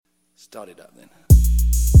Start it up then.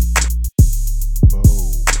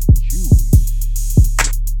 Oh, Chuey.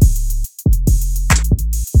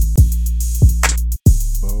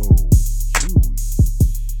 Oh, Chuey.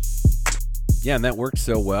 Yeah, and that worked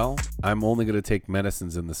so well, I'm only going to take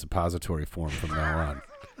medicines in the suppository form from now on.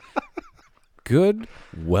 Good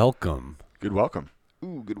welcome. Good welcome.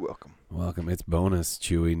 Ooh, good welcome. Welcome. It's bonus,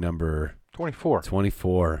 Chewy, number 24.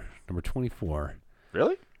 24. Number 24.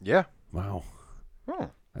 Really? Yeah. Wow. Oh,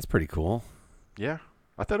 That's pretty cool. Yeah.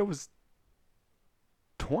 I thought it was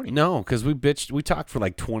 20. No, because we talked for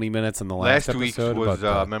like 20 minutes in the last week's episode. was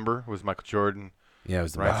about member was Michael Jordan, yeah, it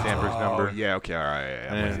was the Ryan Sandberg's number. Yeah, okay, all right.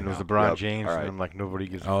 Yeah, And it was LeBron James, all right. and I'm like, nobody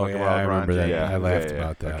gives a Oh, fuck yeah, about I LeBron remember that. James. I laughed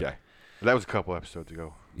about that. Okay. That was a couple episodes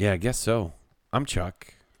ago. Yeah, I guess so. I'm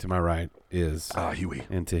Chuck. To my right is, Huey.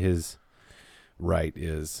 and to his right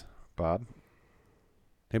is, Bob,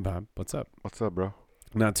 hey, Bob, what's up? what's up, bro?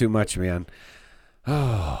 Not too much, man.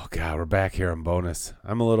 Oh, God, we're back here on bonus.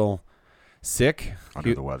 I'm a little sick.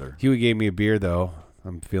 Under the weather. Huey gave me a beer, though.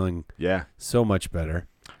 I'm feeling Yeah. so much better.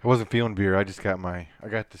 I wasn't feeling beer. I just got I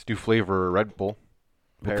got this new flavor Red Bull.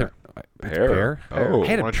 What Pear. It's Pear. pear? Oh. I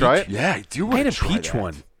had a Wanna peach, try it? Yeah, I do I want had to a try peach that.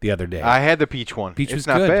 one the other day. I had the peach one. Peach it's was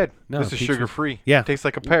not good. bad. No, this is peach was- sugar-free. Yeah. It tastes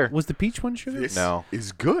like a pear. Was the peach one sugar? This No.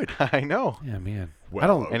 is good. I know. Yeah, man. Well, I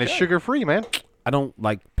don't. And it's Okay. sugar-free, man. I don't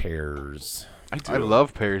like pears. I do. I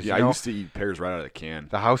love pears. Yeah, you know, I used to eat pears right out of the can.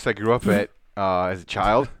 the house I grew up at as a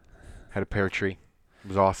child had a pear tree. It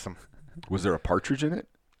was awesome. Was there a partridge in it?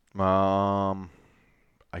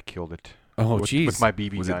 I killed it. Oh, with jeez. my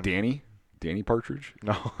BB Was gun. it Danny? Danny Partridge?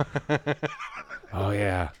 No. Oh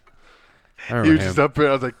yeah. I He remember was him. just up there.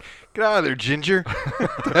 I was like, get out of there, Ginger.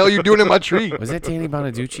 What the hell are you doing in my tree? Was that Danny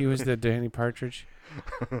Bonaducci? Was that Danny Partridge?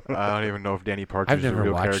 I don't even know if Danny Partridge I've is a never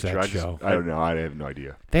real watched character. that I just, show. I don't know. I have no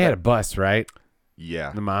idea. They had a bus, right?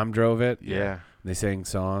 Yeah. The mom drove it. Yeah. They sang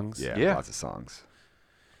songs. Yeah, Yeah. lots of songs.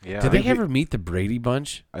 Yeah. Did they ever meet the Brady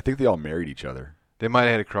Bunch? I think they all married each other. They might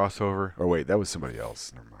have had a crossover. Or wait, that was somebody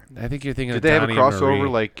else. Never mind. I think you're thinking Did of they have a Donnie and crossover Marie.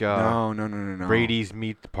 like No. Brady's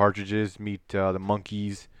meet the Partridges, meet the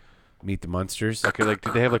Monkeys? Meet the Munsters? Okay, like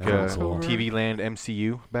did they have like That a was cool. TV Land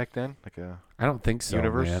MCU back then? Like a I don't think so,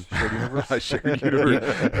 universe? man. Shared universe? Shared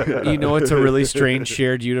universe. You know, it's a really strange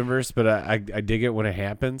shared universe, but I dig it when it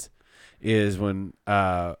happens. Is when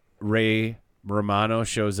Ray Romano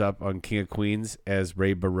shows up on King of Queens as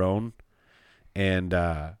Ray Barone, and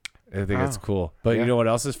I think it's Oh, cool. But yeah. you know what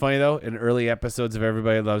else is funny though? In early episodes of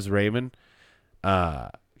Everybody Loves Raymond,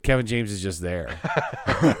 Kevin James is just there.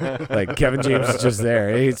 Like Kevin James is just there.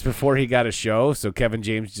 It's before he got a show, so Kevin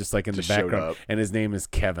James just like in Just the showed background, up. and his name is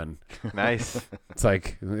Kevin. Nice. It's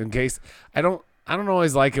like in case I don't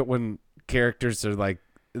always like it when characters are like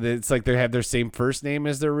it's like they have their same first name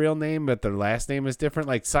as their real name, but their last name is different.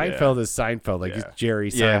 Like Seinfeld is Seinfeld, like Yeah. it's Jerry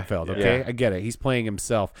Yeah. Seinfeld. Yeah. Okay, I get it. He's playing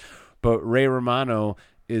himself, but Ray Romano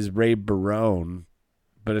is Ray Barone.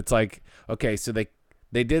 But it's like okay, so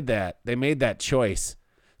they did that. They made that choice,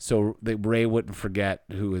 so Ray wouldn't forget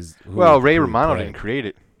who is. Who Well, who Ray he Romano played. didn't create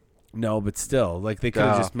it. No, but still, like they could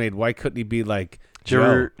have Duh. just made. Why couldn't he be like Did you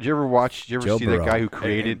ever Joe see Burrow. that guy who And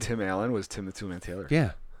created? Tim Allen was Tim the Two Man Taylor.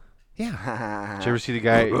 Yeah, Did you ever see the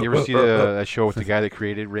guy? You ever see that show with the guy that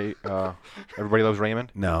created Ray? Everybody Loves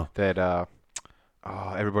Raymond. no, That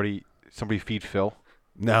somebody feed Phil.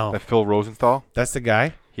 no, That Phil Rosenthal. that's the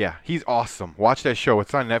guy. Yeah, he's awesome. Watch that show.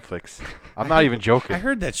 It's on Netflix. I'm not even joking. I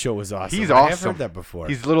heard that show was awesome. He's I have awesome. heard that before.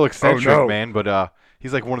 He's a little eccentric, no. man, but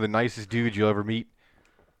he's like one of the nicest dudes you'll ever meet.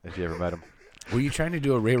 If you ever met him. Were you trying to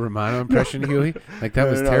do a Ray Romano impression, Huey? Like that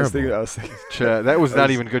was No, terrible. I was thinking, That was not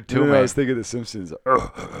even good too, I man. was thinking The Simpsons.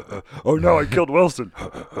 Oh no, I killed Wilson.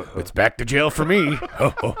 It's back to jail for me.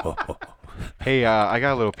 Hey, I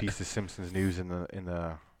got a little piece of Simpsons news in the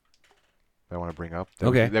that I want to bring up.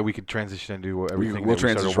 Okay. That we could transition into everything. We'll that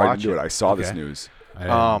we started transition right into watching. it. I saw this Okay. news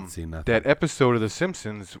I didn't see nothing. That episode of The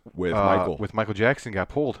Simpsons with Michael. with Michael Jackson got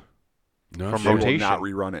pulled. no from shit. They will rotation. not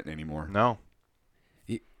rerun it anymore. No.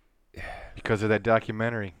 Ye- Because of that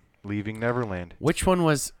documentary, Leaving Neverland. Which one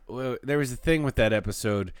was? There was a thing with that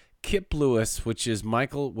episode. Kip Lewis, which is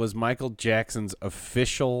was Michael Jackson's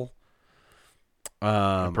official.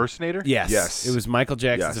 Impersonator? Yes. Yes. It was Michael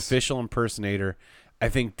Jackson's Yes. official impersonator. I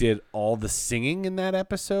think did all the singing in that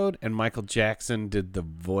episode, and Michael Jackson did the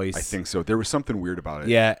voice. I think so. There was something weird about it.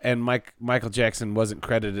 Yeah, and Michael Jackson wasn't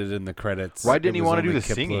credited in the credits. Why didn't It he was wanna do only the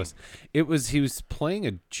Kip singing? Lewis. He was playing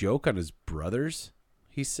a joke on his brothers.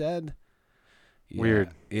 He said. Yeah, Weird.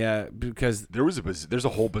 Yeah, because There's a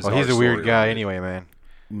whole bizarre. Well, he's a weird story guy around it. anyway, man.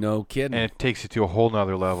 no kidding. And it takes it to a whole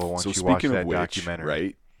nother level once So you watch speaking that of which, documentary.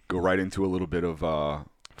 right? Go right into a little bit of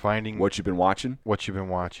what you've been watching.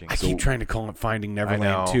 I keep trying to call it Finding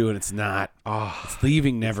Neverland too, and it's not. It's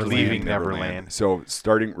Leaving Neverland. Leaving Neverland. So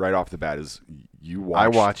starting right off the bat is I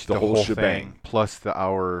watched the whole shebang thing plus the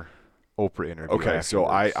hour Oprah interview. Okay, so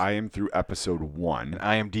I am through episode 1.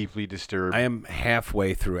 I am deeply disturbed. I am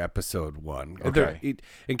halfway through episode 1. Okay.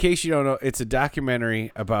 In case you don't know, it's a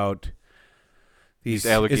documentary about these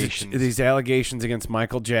allegations. These allegations against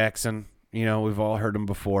Michael Jackson. You know, we've all heard them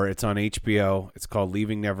before. It's on HBO. It's called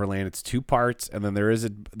Leaving Neverland. It's 2 parts, and then there is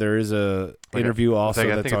a I interview also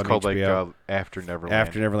think that's it's on called HBO. After Neverland.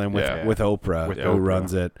 After Neverland with Oprah, who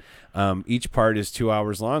runs it. Each part is 2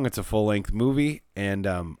 hours long. It's a full-length movie, and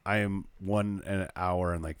I am 1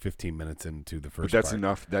 hour and like 15 minutes into the first. But that's part.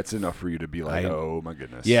 enough. That's enough for you to be like, oh my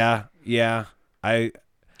goodness. Yeah.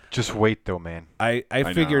 Just wait though, man. I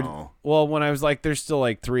figured. know. Well, when I was like, there's still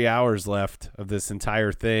like 3 hours left of this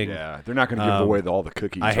entire thing. Yeah, they're not going to give away all the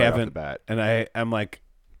cookies. I haven't. Off the bat. And I'm like,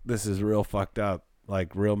 this is real fucked up,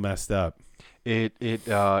 like real messed up. It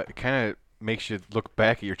kind of makes you look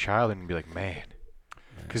back at your childhood and be like, man,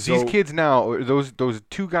 because these kids now, those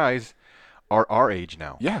 2 guys are our age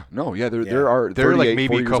now. Yeah, no, yeah, they're they're like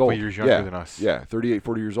maybe a couple old. years younger than us. Yeah, 38,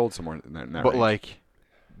 40 years old somewhere in that But range. like,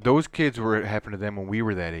 those kids were happened to them when we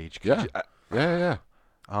were that age. Yeah.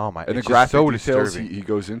 Oh my! And the it's graphic so details disturbing. he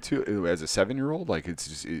goes into as a 7-year-old, like it's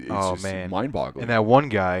just man. mind-boggling. And that one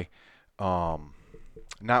guy,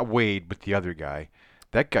 not Wade, but the other guy,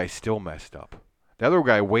 that guy's still messed up. The other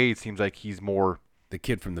guy, Wade, seems like he's more. The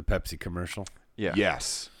kid from the Pepsi commercial. Yeah.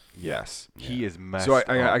 Yes. He is messed So up.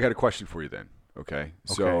 I got a question for you then. Okay.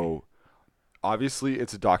 So obviously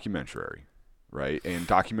it's a documentary, right? And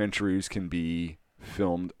documentaries can be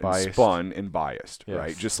filmed Biased. and spun and biased, Yes.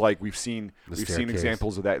 right? Just like we've seen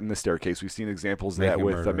examples of that in The Staircase. We've seen examples of that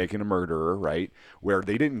with Making a Murderer, right? Where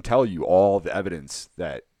they didn't tell you all the evidence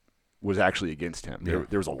that was actually against him. Yeah.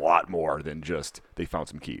 There was a lot more than just they found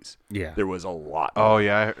some keys. Yeah. There was a lot Oh more.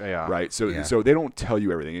 yeah. Right. So they don't tell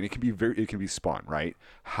you everything, and it can be spun, right?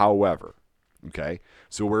 However, okay.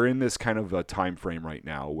 So we're in this kind of a time frame right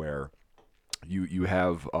now where you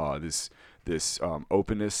have this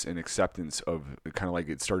openness and acceptance of kind of like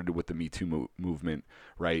it started with the Me Too movement,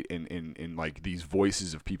 right? And like these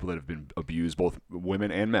voices of people that have been abused, both women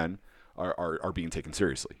and men, are being taken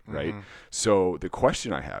seriously, right? Mm-hmm. So the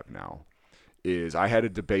question I have now is, I had a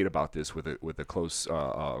debate about this with a close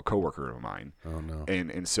coworker of mine. Oh no.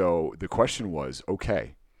 And so the question was,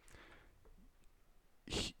 okay,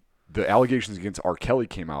 the allegations against R. Kelly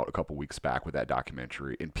came out a couple weeks back with that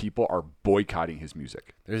documentary, and people are boycotting his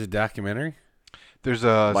music. There's a documentary. There's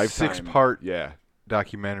a Lifetime, 6-part yeah,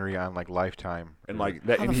 documentary on like Lifetime, and like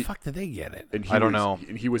that. How And the he, fuck did they get it? and he I don't was- know.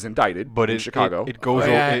 And he was indicted, but in Chicago. It goes. Oh,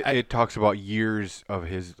 yeah, it talks about years of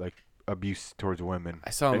his like abuse towards women, I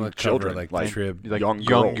saw him and on the children, cover, like like- the Trib. like young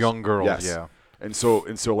young girls. Yes. Yeah. And so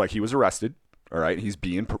like he was arrested, all right. He's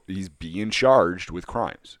being charged with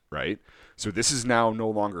crimes, right? So this is now no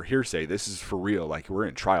longer hearsay. This is for real. Like we're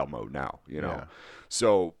in trial mode now, you know. Yeah.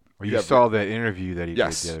 So Well, you saw that interview that he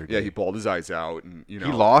yes, did the other day. yeah, he bawled his eyes out, and you know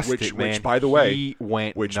he lost which, it, man. Which, by the way, he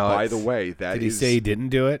went which nuts. by the way, that Did he is- say he didn't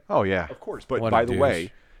do it? Oh yeah. Of course, but What a by the douche.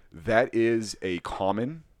 way, that is a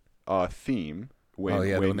common theme when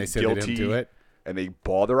when they say they guilty didn't do it. and they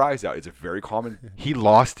bawl their eyes out. It's a very common. He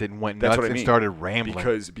lost it and went That's nuts what I and mean. started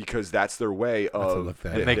rambling. Because that's their way to of look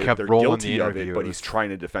that And they up. kept they're rolling guilty the of it, interview. but It he's was- trying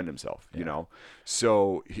to defend himself. You know,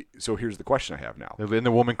 so here's the question I have now. And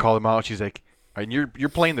the woman called him out. She's like, "And you're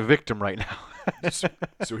playing the victim right now."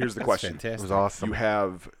 So here's the question. It Fantastic. was awesome.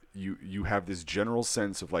 You have this general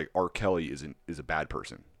sense of like R. Kelly is a bad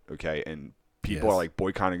person, okay, and people Yes. are like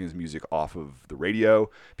boycotting his music off of the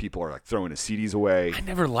radio. People are like throwing his CDs away. I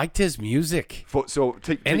never liked his music. So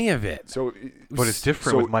take Any of it. So, But it's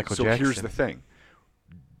different with Michael so Jackson. here's the thing: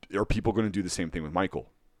 are people going to do the same thing with Michael?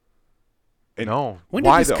 And No. When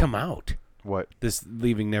why did this though? come out? What? This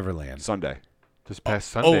Leaving Neverland. Sunday. This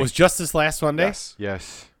past Oh, Sunday. it was just this last Sunday? Yes.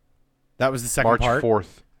 Yes. That was the second March part?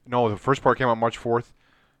 4th. No, the first part came out March 4th.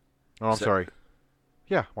 No, I'm Se- sorry.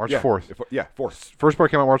 Yeah, March Yeah, 4th. Yeah, 4th. First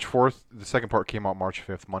part came out March 4th. The second part came out March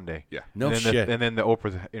 5th, Monday. Yeah. No and then shit. and then the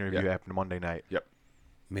Oprah interview Yeah. happened Monday night. Yep.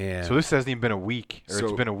 Man. So this hasn't even been a week, or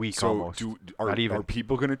it's been a week so almost. Are, Not even. are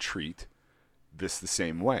people going to treat this the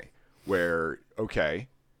same way? Where okay,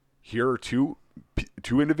 here are two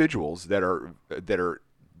individuals that are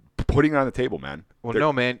putting it on the table, man. Well, They're-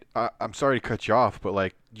 no, man. I'm sorry to cut you off, but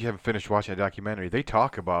like you haven't finished watching a documentary. They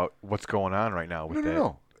talk about what's going on right now with no, that.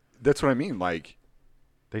 no. That's what I mean. Like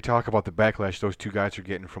They talk about the backlash those two guys are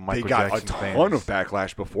getting from Michael they got Jackson a ton fans. of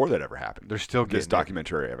backlash before that ever happened. They're still this getting it.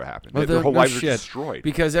 documentary ever happened. Well, Their whole no lives are shit. destroyed.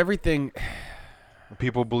 Because everything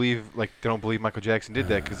People believe they don't believe Michael Jackson did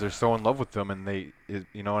that because they're so in love with him, and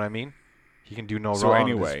you know what I mean. He can do no So wrong.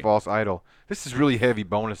 anyway. This false idol. This is really heavy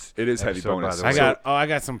bonus. It is heavy episode, bonus. by the way. I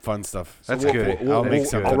got some fun stuff. That's we'll- good. we'll- I'll we'll- make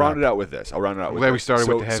something I'll round up. it out with this. I'm glad we started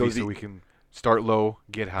with the heavy so we can start low,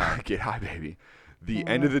 get high. get high, baby. The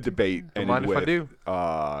end of the debate Don't ended mind if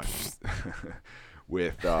I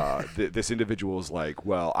with this individual's like,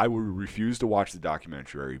 well, I would refuse to watch the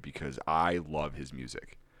documentary because I love his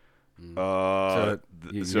music. So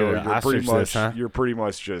you're pretty much this, huh? you're pretty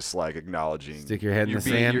much just like acknowledging Stick your head in You're the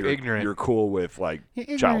being- sand. you're ignorant. You're cool with like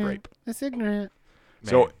child rape. That's ignorant.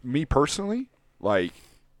 So Man. me personally, like,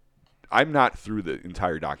 I'm not through the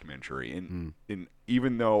entire documentary, and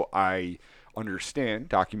even though I understand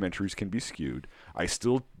documentaries can be skewed, I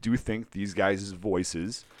still do think these guys'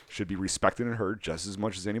 voices should be respected and heard just as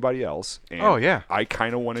much as anybody else. And Oh, yeah. I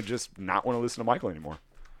kind of want to just not want to listen to Michael anymore.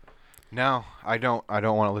 No, I don't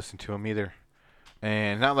want to listen to him either.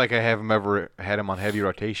 And not like I haven't ever had him on heavy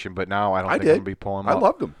rotation, but now I don't think I'm going to be pulling him I up.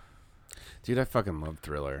 loved him. Dude, I fucking love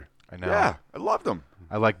Thriller I know. Yeah, I loved him.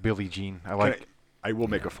 I like Billie Jean. I will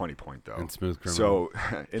make a funny point though. and Smooth Criminal.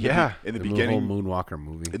 So in Yeah. the the beginning, whole Moonwalker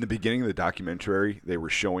movie. in the beginning of the documentary, they were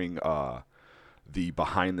showing the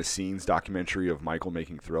behind the scenes documentary of Michael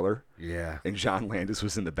making Thriller. Yeah. And John Landis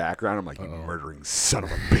was in the background. I'm like, you murdering son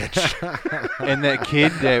of a bitch. And that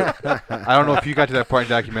kid that I don't know if you got to that part in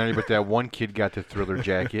the documentary, but that one kid got the Thriller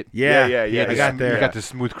jacket. Yeah, yeah. I got there. He got the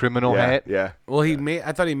Smooth Criminal yeah, hat. yeah. Well,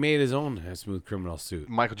 I thought he made his own Smooth Criminal suit.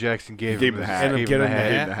 Michael Jackson gave Gave him him the the hat. Ended Gave up getting him the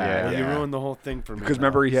the hat. the hat, Well, you yeah. ruined the whole thing for me. Because now.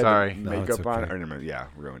 remember he had Sorry. the No, makeup it's on. okay. Or, never mind, yeah,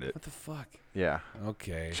 ruined it. What the fuck? Yeah.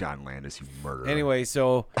 Okay. John Landis, you murderer. Anyway,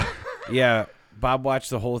 so yeah, Bob watched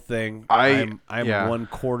the whole thing. I'm I'm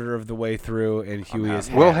 1/4 of the way through, and Huey is.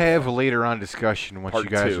 We'll half. have a later on discussion once Part you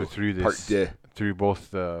guys two. are through Part this, two. through both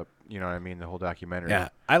the, you know what I mean, the whole documentary. Yeah,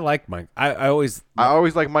 I like Mike. I always. I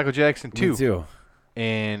always like Michael Jackson Me too. too.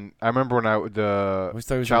 And I remember when the always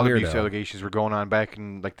thought he was a child abuse weirdo. allegations were going on back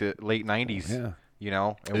in like the late '90s. Yeah. You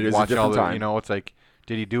know, and It is a watching all different the, time. you know, it's like,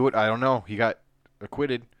 did he do it? I don't know. He got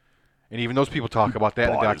acquitted, and even those people talk about that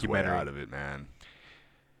in the Bought his way documentary. out of it, man.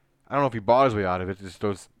 I don't know if he bought his way out of it. Just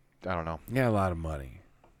those, I don't know. Yeah, a lot of money.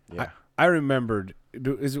 Yeah. I remembered.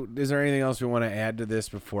 Is there anything else we want to add to this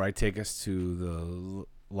before I take us to the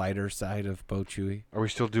lighter side of Bo Chewy? Are we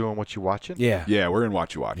still doing what you watching? Yeah. Yeah, we're in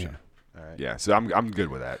Watch You Watching. Yeah. All right. Yeah, so I'm good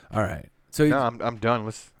with that. All right. So No, I'm done.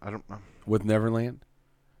 with Neverland,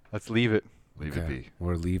 Let's leave it. Leave it be.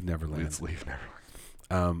 or leave Neverland. Let's leave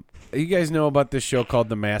Neverland. You guys know about this show called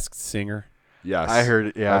The Masked Singer? Yes. I heard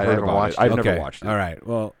it. Yeah, I I've heard haven't about watched it. I've it. never watched it. All right.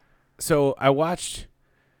 Well, so I watched.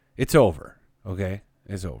 It's over. Okay,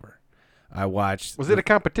 it's over. I watched. Was it a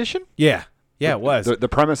competition? Yeah. Yeah, it was. The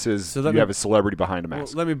premise is So let you me- have a celebrity behind a Well,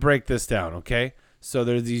 mask. let me break this down, okay? So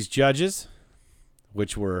there's these judges,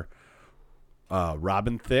 which were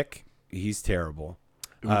Robin Thicke. He's terrible.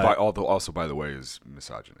 Who also, by the way, is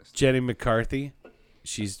misogynist. Jenny McCarthy.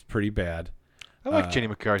 She's pretty bad. I like Jenny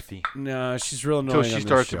McCarthy. No, she's real annoying. Until she on this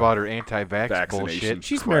starts show. about her anti-vax Vaccination. bullshit.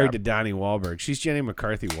 She's crap. married to Donnie Wahlberg. She's Jenny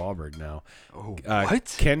McCarthy Wahlberg now. Oh,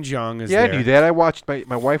 What? Ken Jeong is Yeah, there. I knew that. I watched.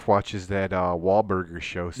 My wife watches that Wahlburger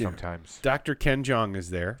show sometimes. Dr. Ken Jeong is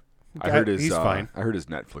there. I heard his. He's fine. I heard his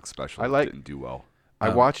Netflix special didn't do well. I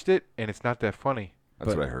watched it, and it's not that funny.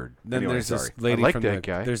 That's But what I heard. Then Anyway, there's sorry. this lady I like from that the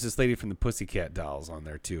guy. there's this lady from the Pussycat Dolls on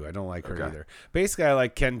there too. I don't like her Okay. either. Basically, I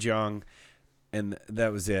like Ken Jeong, and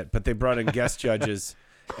that was it. But they brought in guest judges,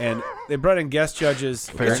 and they brought in guest judges.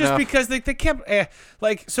 Fair it's just enough. because they kept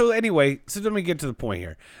so anyway. So let me get to the point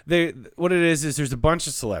here. What it is there's a bunch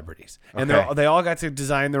of celebrities, and Okay. they all got to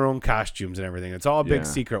design their own costumes and everything. It's all a big Yeah.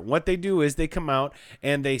 secret. What they do is they come out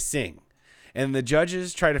and they sing. And the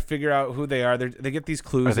judges try to figure out who they are. They get these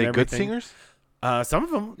clues. Are they and good everything. singers? Some of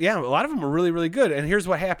them, yeah, a lot of them are really, really good. And here's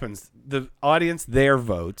what happens: the audience there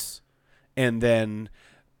votes, and then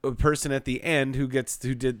a person at the end who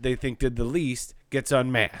they think did the least gets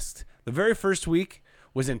unmasked. The very first week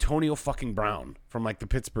was Antonio fucking Brown from like the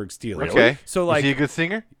Pittsburgh Steelers. Okay. So Is like he a good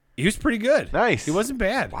singer? he was pretty good. Nice. He wasn't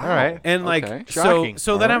bad. All right. And like Okay. Shocking.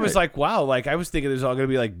 so then I All was right. like, wow, like I was thinking it was all gonna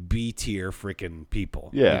be like B tier freaking people.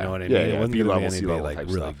 Yeah. You know what I Yeah, mean? yeah. It wasn't B-level, gonna be anybody C-level like type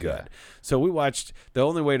really stuff, good. yeah. So we watched the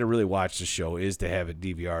only way to really watch the show is to have it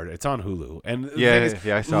DVR'd. It's on Hulu. And the Yeah, thing is,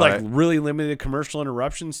 yeah, I saw like that. really limited commercial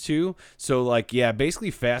interruptions too. So like yeah,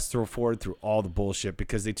 basically fast forward through all the bullshit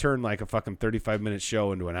because they turn like a fucking 35-minute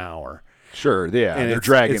show into an hour. Sure, yeah, And they're it's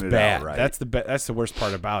dragging it's it bad. out, right? That's the worst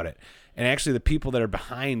part about it. And actually, the people that are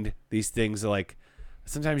behind these things are like,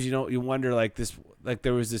 sometimes you wonder like this, like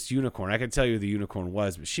there was this unicorn. I can tell you who the unicorn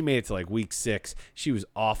was, but she made it to like week 6. She was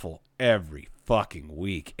awful every fucking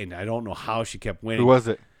week, and I don't know how she kept winning. Who was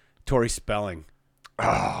it? Tori Spelling.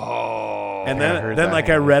 Oh. And Yeah, I then heard then that. like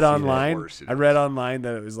I read See, that online, worse it I read is. online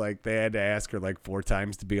that it was like they had to ask her like 4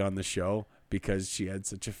 times to be on the show because she had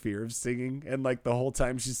such a fear of singing, and like the whole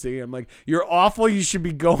time she's singing, I'm like, "You're awful. You should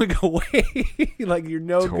be going away. Like you're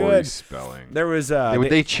no Tori good." Spelling. There was Would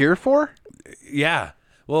they cheer for? yeah.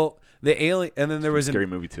 Well, the alien, and then there was Scary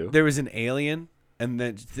movie too. there was an alien, and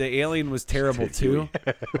then the alien was terrible too.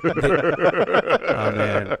 Oh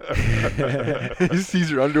man. He sees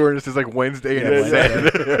her underwear and it says like Wednesday and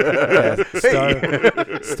it's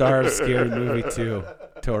Yeah, star of Scary Movie 2,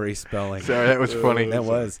 Tori Spelling. Sorry, that was funny. That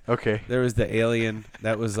was. Okay. There was the alien.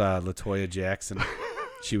 That was LaToya Jackson.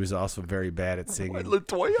 She was also very bad at singing.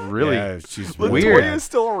 Latoya? Really? Yeah, she's Latoya Weird. is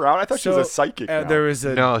still around. I thought she was a psychic. Now. There was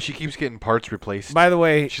a. No, she keeps getting parts replaced. By the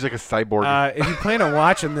way, She's like a cyborg. if you plan on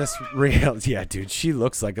watching this real, yeah, dude, she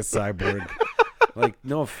looks like a cyborg. Like,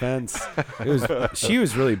 no offense. She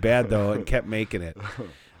was really bad though, and kept making it.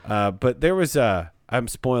 But there was I'm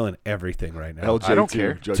spoiling everything right now. LJ I don't too,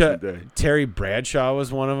 care. Judgment Day. Terry Bradshaw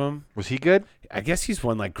was one of them. Was he good? I guess he's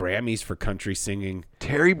won like Grammys for country singing.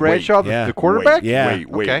 Terry Bradshaw, yeah. the quarterback? Yeah.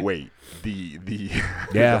 Wait. Okay. The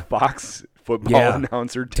Yeah. the Fox football Yeah.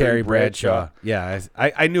 announcer Terry Bradshaw. Yeah,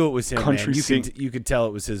 I knew it was him. Country man. sing- You could tell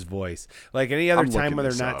it was his voice. Like any other I'm time looking when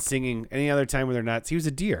they're this not up. singing, any other time when they're not, he was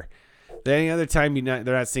a deer. Any other time they're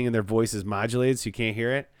not singing, their voice is modulated so you can't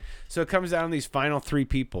hear it. So it comes down to these final 3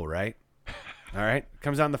 people, right? All right, it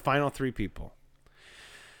comes down to the final 3 people.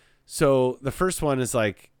 So the first one is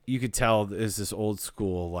like you could tell is this old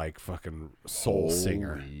school like fucking soul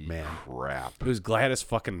singer, man. Crap. It was Gladys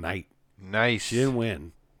fucking Knight. Nice. She didn't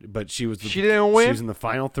win, but she was. She didn't win? She was in the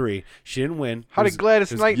final 3. She didn't win. How It did was-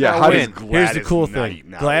 Gladys it was- Knight Yeah, not how win? does Here's the Gladys cool Knight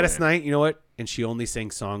thing. not Gladys win? Knight, you know what? And she only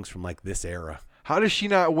sang songs from like this era. How does she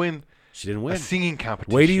not win She didn't a win. singing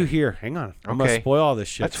competition? Wait till you hear. Hang on. I'm gonna Okay. spoil all this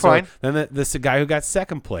shit. That's fine. Then this guy who got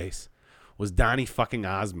second place was Donnie fucking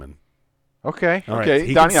Osmond. Okay. All right, Okay,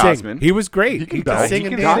 he Donnie could sing. Osmond. He was great. He can could belt. sing He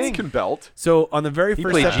and can dance. He can belt. So on the very He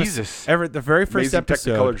first played episode, Jesus. the very first Amazing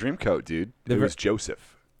Technicolor episode, Dreamcoat, dude. The It ver- was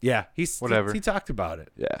Joseph. yeah, Whatever. He talked about it.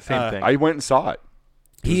 Yeah, Same thing. I went and saw it.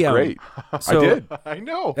 It was He great. So, I did. I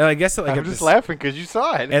know. And I guess like I'm at just the- laughing because you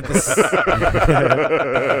saw it. At the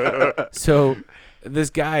so this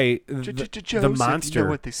guy, the monster, You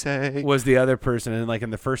know what they say. was the other person, and like in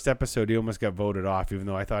the first episode, he almost got voted off, even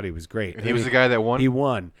though I thought he was great. he was the guy that won? He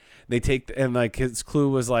won. They take and like his clue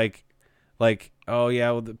was like, oh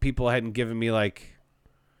yeah, well the people hadn't given me like,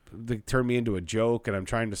 they turned me into a joke, and I'm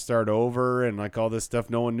trying to start over, and like all this stuff.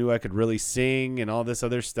 No one knew I could really sing, and all this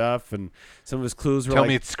other stuff. And some of his clues were Tell like,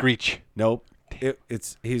 me it's Screech. nope.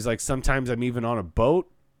 He's like, sometimes I'm even on a boat,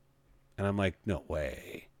 and I'm like, no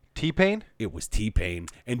way. T-Pain? It was T-Pain.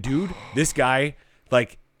 And dude, this guy,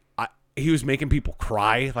 like, he was making people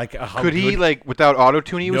cry. Like, how Could he, good- like, without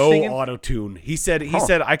auto-tune he was no singing? auto-tune. He said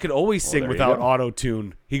I could always sing there you without go.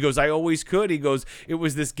 auto-tune. He goes, I always could. He goes, it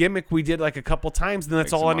was this gimmick we did like a couple times, and that's Make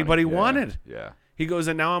some all money. anybody Yeah, wanted. Yeah. He goes,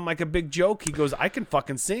 and now I'm like a big joke. He goes, I can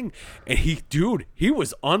fucking sing. And he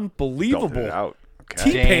was unbelievable. Belted it out.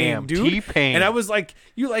 Okay. T-Pain, Damn, dude. T-Pain. And I was like,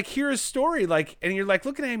 you like hear his story, like, and you're like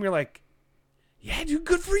looking at him, you're like, yeah, dude,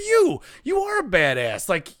 good for you. You are a badass.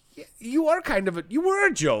 Like, you are you were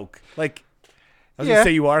a joke. Like, I was Yeah. gonna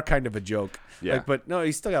say you are kind of a joke. Yeah. Like, but no,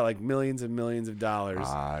 he's still got like millions and millions of dollars.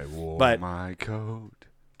 I wore But- my coat,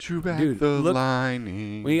 drew back Dude, the look-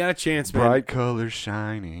 lining, when you got a chance, man. bright colors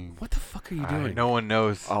shining. What the fuck are you doing? No one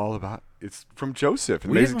knows. All about it's from Joseph.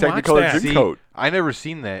 We Amazing didn't watch Technicolor that. Dreamcoat. I never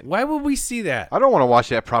seen that. Why would we see that? I don't want to watch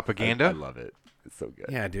that I propaganda. love it. It's so good.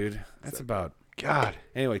 Yeah, dude. That's about. God.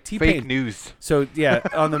 Anyway, Fake T-Pain. news. So yeah,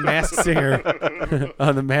 on the Masked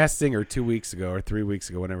Singer, 2 weeks ago or 3 weeks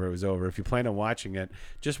ago, whenever it was over. If you plan on watching it,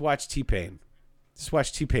 just watch T-Pain. Just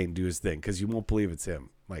watch T-Pain do his thing, because you won't believe it's him.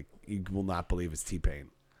 Like, you will not believe it's T-Pain.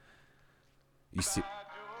 You see?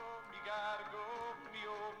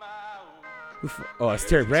 Oh, it's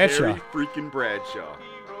Terry Bradshaw. Terry freaking Bradshaw.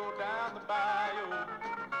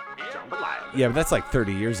 Yeah, but that's like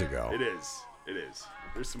 30 years ago. It is. It is.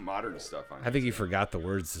 There's some modern stuff on I think you forgot the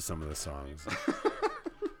words to some of the songs.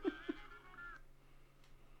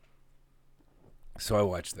 So I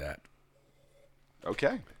watched that.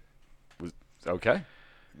 Okay. Okay.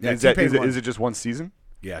 Yeah, is, that, T-Pain is, it, won. is it just one season?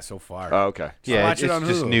 Yeah, so far. Oh, okay. Yeah, watch it's it on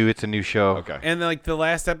just Hulu. new. It's a new show. Okay. And like the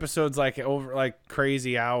last episode's like over like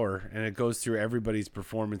crazy hour, and it goes through everybody's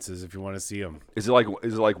performances if you want to see them. Is it like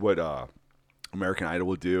what American Idol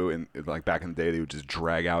would do? And like back in the day, they would just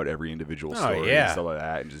drag out every individual story yeah. and stuff like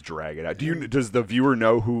that, and just drag it out. Does the viewer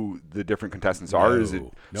know who the different contestants are? Is it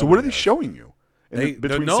No, so? What are nobody they does. showing you?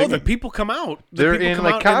 Between No, singing? the people come out. The They're people in, come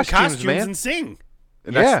like, out costumes, man. and sing.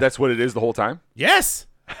 And Yeah. that's what it is the whole time. Yes.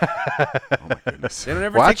 Oh my goodness. They don't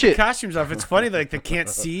ever Watch take it. the costumes off. It's funny, like they can't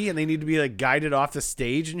see and they need to be like guided off the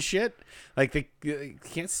stage and shit. Like they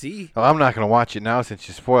can't see. Well, I'm not gonna watch it now since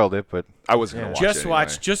you spoiled it, but I wasn't gonna watch Just it watch.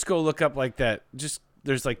 anyway. Just go look up like that. Just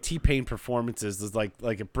there's like T-Pain performances. There's like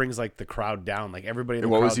it brings like the crowd down. Like everybody. In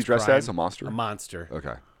And the what was he crowd's dressed crying. as? A monster? A monster.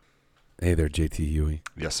 Okay. Hey there, JT Huey.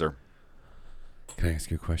 Yes, sir. Can I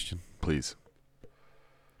ask you a question? Please.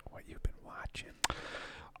 What you been watching?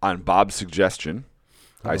 On Bob's suggestion,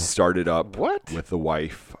 I started up What? with the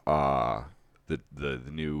wife the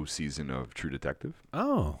new season of True Detective.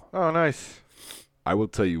 Oh, nice. I will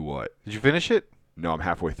tell you what. Did you finish it? No, I'm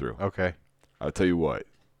halfway through. Okay. I'll tell you what.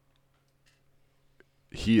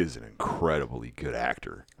 He is an incredibly good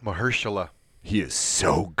actor. Mahershala. He is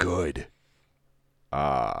so good.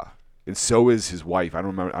 And so is his wife. I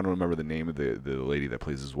don't remember the name of the lady that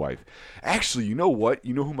plays his wife. Actually, you know what?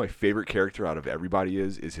 You know who my favorite character out of everybody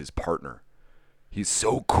is? Is his partner. He's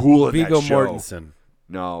so cool in Viggo that show. Mortensen.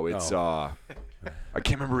 No, it's I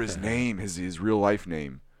can't remember his name, his real life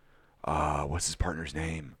name. What's his partner's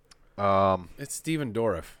name? It's Steven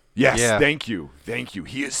Dorff. Yes, Yeah. thank you.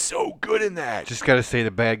 He is so good in that. Just gotta say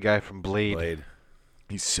the bad guy from Blade.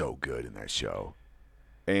 He's so good in that show.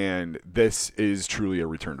 And this is truly a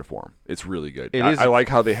return to form. It's really good. It is. I like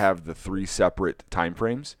how they have the 3 separate time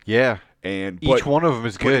frames. Yeah. And Each one of them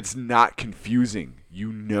is but good. it's not confusing.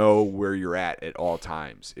 You know where you're at all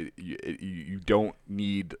times. You don't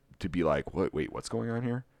need to be like, wait, what's going on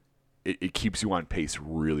here? It keeps you on pace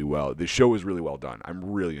really well. The show is really well done. I'm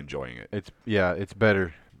really enjoying it. It's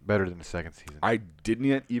better than the second season. I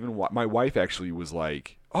didn't even watch. My wife actually was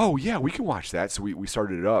like, oh, yeah, we can watch that. So we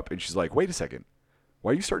started it up. And she's like, wait a second.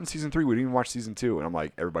 Why are you starting season 3? We didn't even watch season 2. And I'm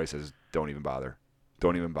like, everybody says, don't even bother.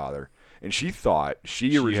 Don't even bother. And she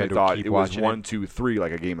originally had to thought keep it was watching 1, 2, 3,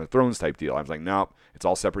 like a Game of Thrones type deal. I was like, nope, it's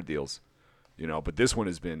all separate deals. But this one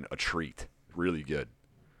has been a treat. Really good.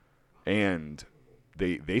 And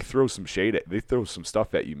they throw some shade at, they throw some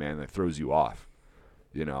stuff at you, man, that throws you off.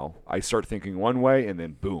 I start thinking one way and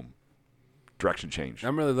then boom, direction change.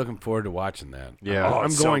 I'm really looking forward to watching that. Yeah. Oh, I'm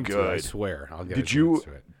it's so going to. I good. swear. I'll get. Did a chance you,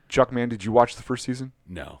 to it. Chuck, man? Did you watch the first season?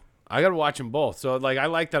 No, I got to watch them both. So like, I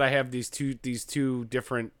like that I have these two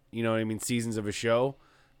different, seasons of a show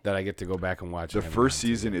that I get to go back and watch. The again. first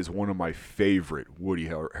season is one of my favorite Woody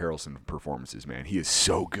Harrelson performances, man. He is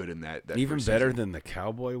so good in that even first better season. than the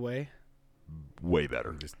Cowboy Way. Way better.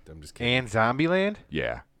 I'm just kidding. And Zombieland?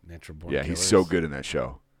 Yeah. Natural Born Yeah, Killers. he's so good in that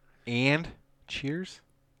show. And Cheers?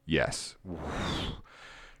 Yes.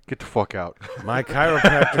 Get the fuck out. My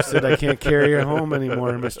chiropractor said I can't carry you home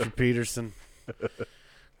anymore, Mr. Peterson. Get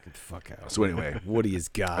the fuck out. So anyway, Woody is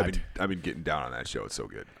God. I've been getting down on that show. It's so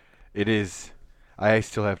good. It is. I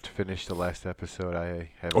still have to finish the last episode. I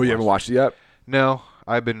haven't. Oh, you haven't watched it yet? No,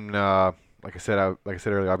 I've been like I said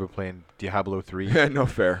earlier. I've been playing Diablo 3. Yeah, no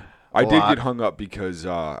fair. I did lot. get hung up because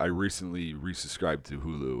I recently resubscribed to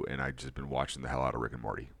Hulu, and I've just been watching the hell out of Rick and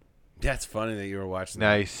Morty. That's funny that you were watching.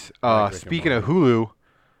 Nice. I like Rick and Speaking of Hulu,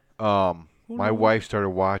 my wife started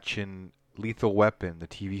watching Lethal Weapon, the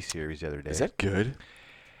TV series, the other day. Is that good?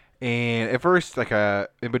 And at first, like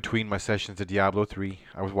in between my sessions of Diablo 3,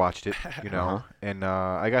 I watched it, and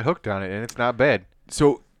I got hooked on it, and it's not bad.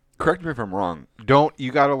 So, correct me if I'm wrong.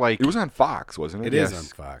 You gotta like. It was on Fox, wasn't it? It is Yes, on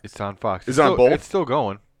Fox. It's on Fox. Is it on both? It's still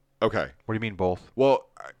going. Okay. What do you mean both? Well,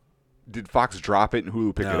 did Fox drop it and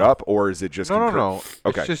Hulu pick it No. up, or is it just No.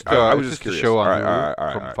 Okay. It's just I it's was just a curious. show on All right, Hulu all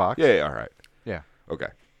right, from all right. Fox. Yeah, all right. Yeah. Okay.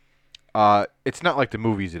 It's not like the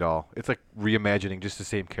movies at all. It's like reimagining just the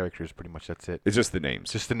same characters, pretty much. That's it. It's just the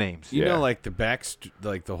names. Just the names. You Yeah. know, like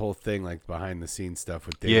like the whole thing, like behind the scenes stuff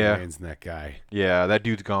with David Yeah. Wayans and that guy. Yeah, that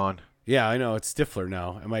dude's gone. Yeah, I know. It's Stifler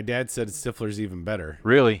now. And my dad said Stifler's even better.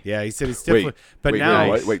 Really? Yeah, he said he's Stifler. Wait, but wait,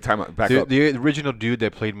 now, wait, time out. Back The, up. the original dude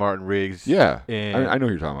that played Martin Riggs. Yeah, and I know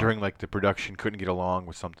who you're talking about. during like the production couldn't get along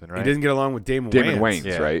with something, right? he didn't get along with Damon Damon Wayans. Wayans,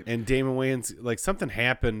 Yeah. right? And Damon Wayans, like something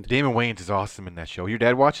happened. Damon Wayans is awesome in that show. Your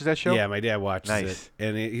dad watches that show? Yeah, my dad watches Nice. it.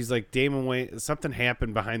 And he's like, Damon Wayans, something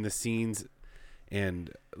happened behind the scenes,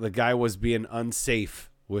 and the guy was being unsafe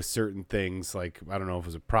with certain things. Like, I don't know if it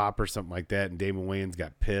was a prop or something like that. And Damon Wayans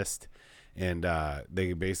got pissed. And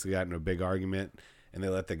they basically got into a big argument, and they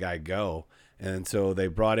let the guy go. And so they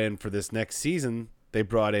brought in, for this next season, they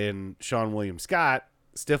brought in Sean William Scott,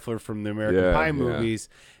 Stifler from the American Pie movies.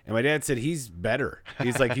 And my dad said he's better.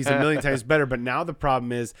 He's a million times better. But now the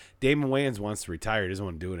problem is Damon Wayans wants to retire. He doesn't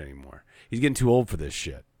want to do it anymore. He's getting too old for this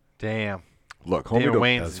shit. Damn. Look, Damon homie,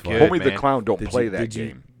 Wayans that's is fine. good, homie the man. clown don't Did play you- that did you-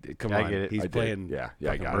 game. Come I on. get it. He's I did. playing. Yeah, I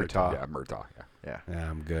fucking got it. Murtaugh. Yeah, Murtaugh. Yeah. Yeah. Yeah,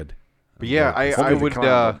 I'm good. But yeah, I Homie the would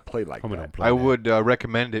clown don't play like Homie that. don't play I that. would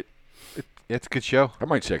recommend it. It's a good show. I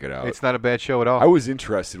might check it out. It's not a bad show at all. I was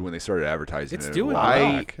interested when they started advertising It's it. doing a while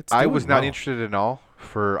well. back. It's I doing was not well. interested at all.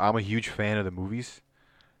 I'm a huge fan of the movies.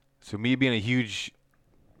 So me being a huge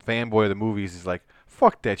fanboy of the movies is like,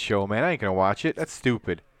 fuck that show, man. I ain't gonna watch it. That's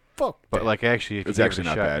stupid. Fuck. But like, actually, if It's you give actually it a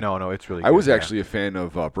not shot, bad. no, it's really good. I was yeah. actually a fan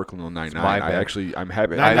of Brooklyn Nine-Nine. my bad. I'm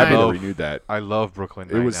happy. I I'm happy love- they renewed that. I love Brooklyn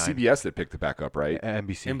It Nine-Nine. was CBS that picked it back up, right?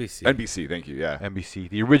 NBC. NBC. NBC. Thank you. Yeah. NBC.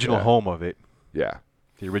 The original Yeah. home of it. Yeah.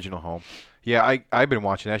 The original home. Yeah, I've been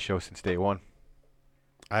watching that show since day one.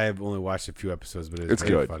 I have only watched a few episodes, but It's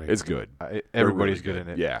very good. funny. It's good. They're Everybody's really good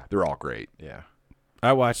in it. Yeah, they're all great. Yeah.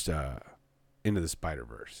 I watched Into the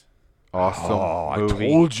Spider-Verse. Awesome movie. I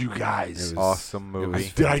told you guys. It was- Awesome it was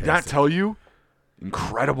movie. Did I not fantastic. tell you?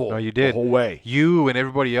 Incredible. No, you did. The whole way. You and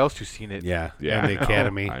everybody else who's seen it. Yeah. Yeah, And the I know.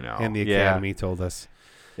 Academy. I know. And the Yeah. Academy told us.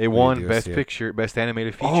 It We won do Best see it. Picture, Best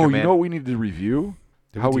Animated Feature, Oh, man. you know what we need to review?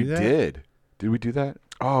 Did How we we do that? did. Did we do that?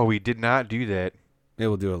 Oh, we did not do that. Maybe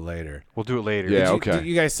we'll do it later. We'll do it later. Yeah, Did you, okay.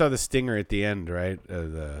 You guys saw the stinger at the end, right?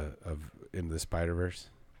 Of Into the Spider-Verse.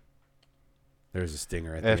 There's a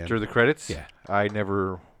stinger at the end. After the credits? Yeah. I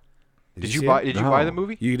never. Did you see buy? it? Did you buy the No.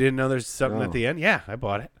 movie? You didn't know there's something No. at the end? Yeah, I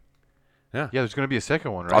bought it. Yeah, there's gonna be a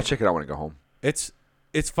second one, right? I'll check it out when I go home. It's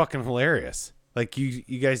fucking hilarious. Like you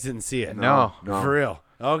guys didn't see it. No. For real.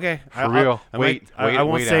 Okay. For real. I Wait,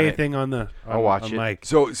 won't wait say on it. anything on the. I'll watch on it. Mike.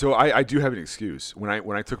 So I do have an excuse. When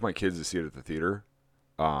I took my kids to see it at the theater,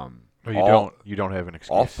 No, you all- don't. You don't have an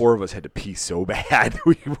excuse. all four of us had to pee so bad.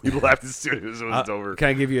 we left as soon as it was over. Can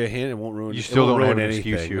I give you a hint? It won't ruin. You it still won't don't have ruin an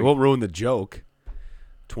anything. excuse, It Huey. won't ruin the joke.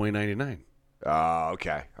 $20.99.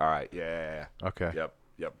 Okay. All right. Yeah. Okay. Yep.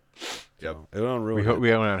 It won't ruin. We it. we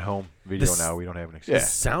have it on home video This- now. We don't have an The excuse.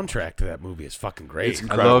 soundtrack to that movie is fucking great. It's I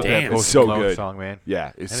incredible. love Damn. that It's Post so Malone good. song, man.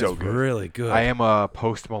 Yeah. It's That so is good. really good. I am a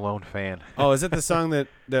Post Malone fan. Oh, is it the song that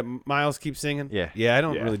Miles keeps singing? Yeah. Yeah, I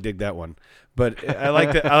don't Yeah. really dig that one, but I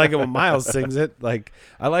like that. I like it when Miles sings it. Like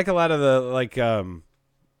I like a lot of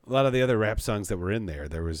the other rap songs that were in there.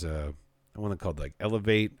 There was one called like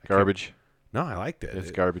Elevate. I can't- Garbage. No, I liked it.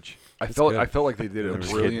 It's garbage. I It's felt good. I felt like they did a It was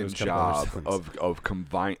good. It brilliant was kind of more job sequence. of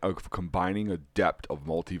combining a depth of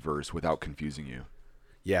multiverse without confusing you.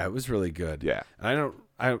 Yeah, it was really good. Yeah. And I don't.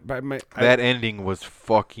 That ending was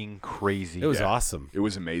fucking crazy. It was Yeah. awesome. It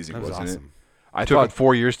was amazing, That was wasn't awesome. it? I It took thought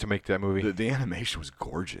 4 years to make that movie. the animation was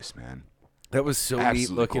gorgeous, man. That was so neat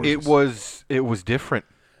Absolutely looking. gorgeous. It was different.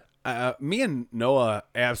 Me and Noah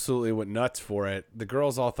absolutely went nuts for it. The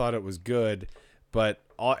girls all thought it was good, but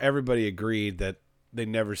everybody agreed that they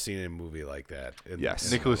never seen a movie like that. Yes.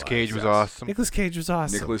 their Nicolas lives. Cage was yes. awesome. Nicolas Cage was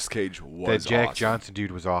awesome. Nicolas Cage was That Jack awesome. Johnson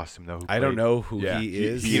dude was awesome though. who I don't played know who Yeah, he he-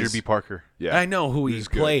 is. he Peter is- B. Parker. Yeah. I know who he He's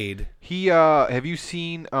good. played. He have you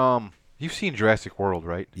seen you've seen Jurassic World,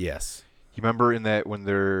 right? Yes. You remember in that when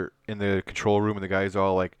they're in the control room and the guy's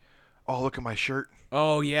all like, "Oh, look at my shirt."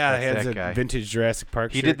 Oh yeah, That's it has that a guy. vintage Jurassic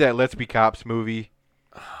Park. He shirt. did that Let's Be Cops movie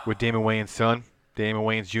with Damon Wayans' son, Damon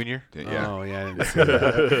Wayans Jr. Yeah. Oh yeah, I didn't see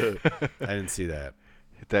that. I didn't see that.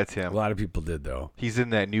 That's A him. lot of people did though. He's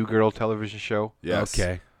in that New Girl television show. Yes.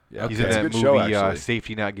 Okay. Yeah. He's Okay. in It's a that good show, movie actually.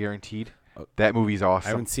 Safety Not Guaranteed. Oh. That movie's I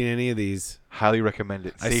awesome. haven't seen any of these. Highly recommend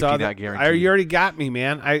it. Safety I saw Not that. Guaranteed. You already got me,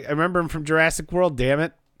 man. I remember him from Jurassic World. Damn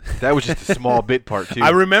it. That was just a small bit part too.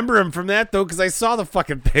 I remember him from that though because I saw the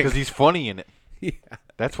fucking thing. Because he's funny in it. Yeah.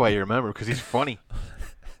 That's why you remember, because he's funny.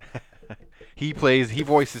 He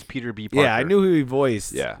voices Peter B. Parker. Yeah, I knew who he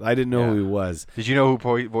voiced. Yeah. I didn't know who Yeah. he was. Did you know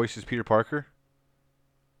who voices Peter Parker?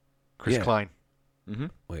 Chris Yeah. Klein. Mm-hmm.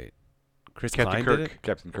 Wait, Chris Captain Klein Kirk. did it?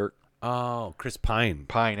 Captain Kirk. Oh, Chris Pine.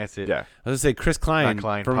 Pine, that's it. Yeah. I was gonna say Chris Klein, Not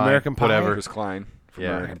Klein, from Pine, American Pie. whatever. Chris Klein from Yeah.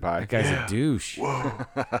 American Pie. That guy's a douche. Whoa.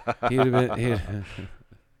 He would have been.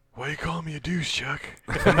 Why you calling me a douche, Chuck?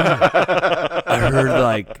 I heard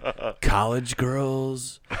like college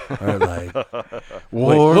girls are like.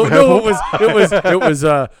 Warm Wait, no, it was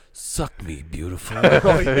suck me beautiful.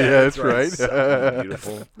 Oh, that's right. So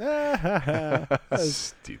beautiful.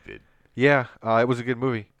 Stupid. Yeah, it was a good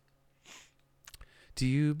movie. Do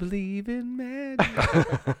you believe in magic?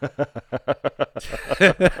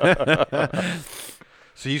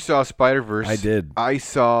 So you saw Spider-Verse. I did. I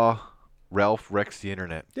saw Ralph Wrecks the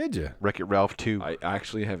Internet. Did you? Wreck-It Ralph 2. I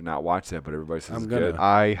actually have not watched that, but everybody says I'm it's gonna. good.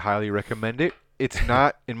 I highly recommend it. It's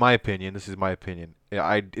not, in my opinion, this is my opinion,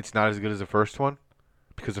 it's not as good as the first one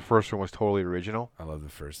because the first one was totally original. I love the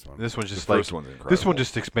first one. This one's The just first like one's incredible. this one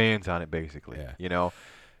just expands on it basically. Yeah. You know,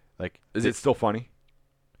 like Is it still funny?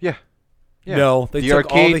 Yeah. No, they The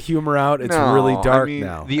took all arcade- the humor out. It's No, really I dark mean,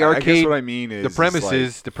 now. The I arcade. guess what I mean is the premise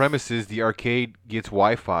like, is the arcade gets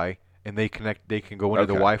Wi-Fi and they can go into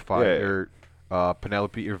the Okay. Wi-Fi. Yeah, yeah. Or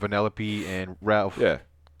Vanellope and Ralph yeah.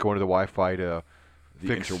 go into the Wi-Fi to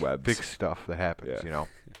interwebs. fix stuff that happens. Yeah. You know,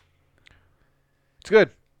 it's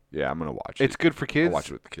good. Yeah, I'm gonna watch it. It's good for kids. I'll watch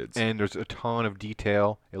it with the kids. And there's a ton of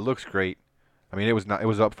detail. It looks great. I mean, it was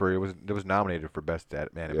nominated for best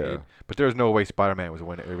animated, Yeah. but there was no way Spider-Man was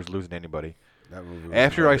winning. It was losing to anybody. That movie was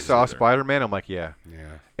After I garbage saw either. Spider-Man, I'm like, yeah.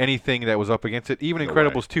 Anything that was up against it, even No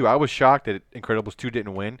Incredibles way. 2. I was shocked that Incredibles 2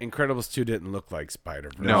 didn't win. Incredibles 2 didn't look like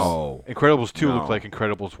Spider-Verse. No. Incredibles 2 No. looked like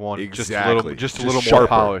Incredibles 1, Exactly. just a little sharper. more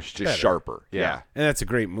polished. Just Better. sharper. Yeah. And that's a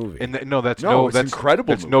great movie. And that's it's an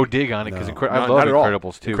incredible That's no movie. dig on it because No. I Not- love not at all.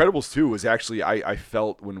 Incredibles 2. Incredibles 2 was actually I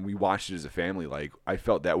felt when we watched it as a family, like I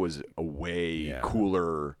felt that was a way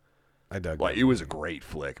cooler. I dug Like it. it was a great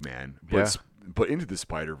flick, man. But Into the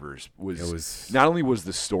Spider-Verse was not only was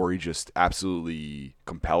the story just absolutely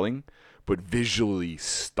compelling, but visually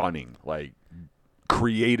stunning, like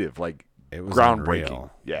creative, like It was groundbreaking.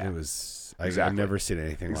 unreal. Yeah, It was. Exactly. I've never seen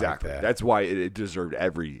anything exactly. like that. That's why it deserved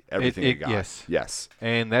everything it got. Yes.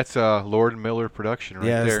 And that's a Lord Miller production right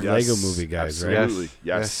Yeah, there. it's Lego movie guys, right? Absolutely.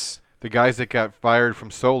 Yes. Yes. The guys that got fired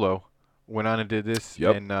from Solo went on and did this.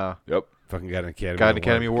 Yep. And Yep. Fucking got an Academy got an Award.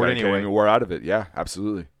 Academy Award Got an anyway. Academy Award out of it. Yeah,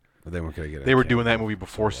 absolutely. But they weren't going to get it. They were doing that movie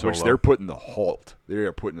before Solo. Which they're putting the halt. They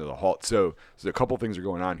are putting the halt. So a couple things are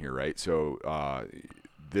going on here, right? So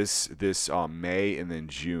this May and then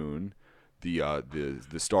June, the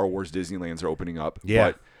Star Wars Disneylands are opening up.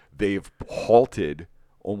 Yeah. But they've halted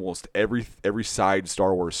almost every side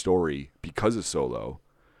Star Wars story because of Solo.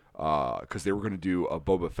 Because they were going to do a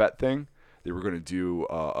Boba Fett thing. They were going to do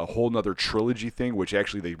a whole nother trilogy thing, which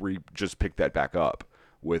actually they just picked that back up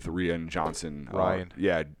with Rian Johnson. Ryan.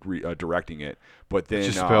 Directing it. But then It's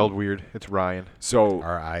just spelled weird. It's Ryan. So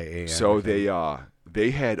RIAN. So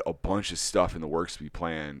they had a bunch of stuff in the works to be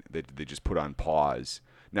planned that they just put on pause.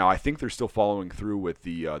 Now I think they're still following through with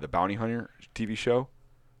the Bounty Hunter TV show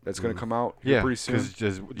that's going to come out here pretty soon.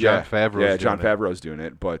 because Jon Favreau. Yeah, Jon Favreau's doing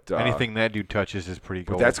it. But anything that dude touches is pretty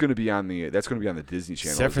but gold. that's going to be on the Disney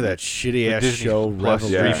Channel. Except for isn't that it? shitty ass Disney show Plus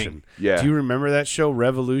Revolution. streaming. Yeah. Do you remember that show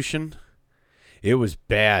Revolution? It was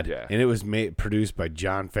bad, Yeah. and it was produced by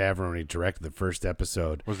Jon Favreau, and he directed the first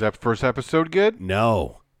episode. Was that first episode good?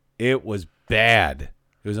 No, it was bad.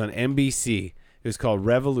 It was on NBC. It was called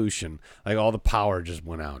Revolution. Like all the power just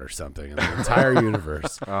went out or something in the entire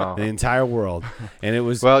universe, the entire world, and it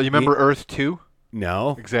was. Well, you remember Earth 2?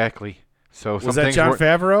 No, Exactly. So some was that things Jon weren't-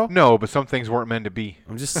 Favreau? No, but some things weren't meant to be.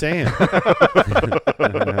 I'm just saying.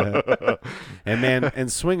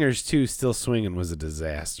 And Swingers 2, Still Swinging was a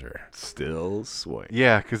disaster. Still swing.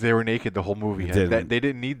 Yeah, because they were naked the whole movie. It didn't. They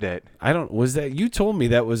didn't need that. Was that you told me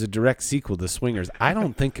that was a direct sequel to Swingers? I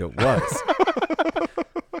don't think it was.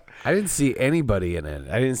 I didn't see anybody in it.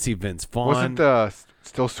 I didn't see Vince Vaughn. Wasn't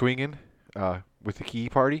Still Swinging with the key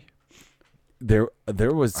party? There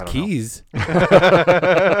was I don't keys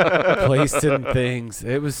placed in things.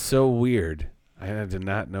 It was so weird. I did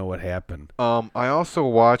not know what happened. I also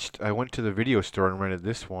I went to the video store and rented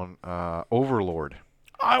this one, Overlord.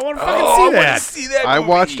 I want to fucking see that. I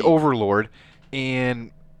watched Overlord,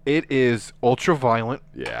 and it is ultra violent.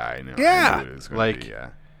 Yeah, I know. Yeah. I knew it was gonna Like- be, yeah.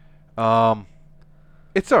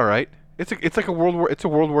 It's all right. It's like a World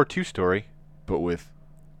War II story But with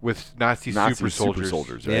with Nazi Nazi super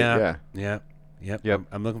soldiers. right? Yeah. Yep.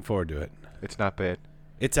 I'm looking forward to it. It's not bad.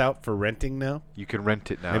 It's out for renting now. You can rent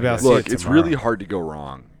it now. Maybe I'll yes. see Look, it it's tomorrow. really hard to go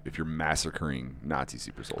wrong if you're massacring Nazi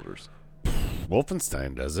super soldiers.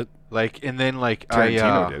 Wolfenstein does it. And then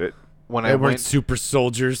Tarantino did it. when They I weren't went. super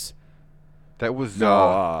soldiers. That was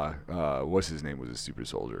No, what's his name was a super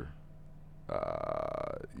soldier.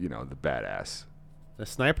 The badass. The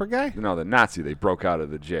sniper guy? No, the Nazi. They broke out of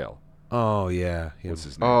the jail. Oh yeah. What's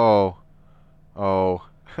his name? Oh.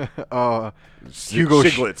 Hugo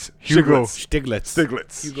Stiglitz. Hugo Stiglitz.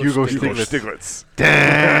 Stiglitz. Hugo Stiglitz.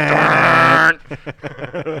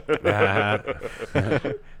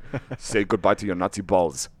 Say goodbye to your Nazi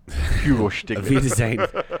balls. Hugo Stiglitz. Wiedersehen.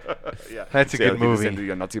 That's a Say good auf Wiedersehen to movie.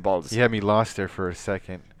 your Nazi balls. You had me lost there for a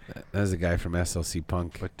second. That was a guy from SLC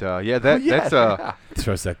Punk. But that's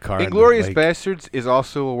Throws that car. in the Inglorious lake. Bastards is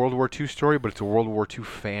also a World War II story, but it's a World War II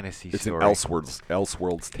fantasy It's an story.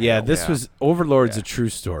 Elseworlds tale. Yeah, this Yeah. was Overlord's a true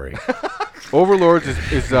story. Overlords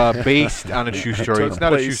is based on a true story. Took It's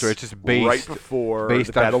not a true place story. It's just based. right before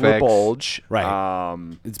based the on Battle of the facts. Bulge. Right.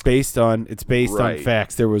 Um, It's based on Right.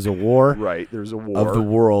 facts. There was a war right. There's a war. of the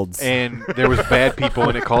worlds. And there was bad people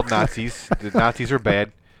in it called Nazis. The Nazis are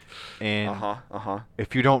bad. And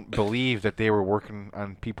if you don't believe that they were working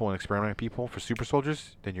on people and experimenting on people for super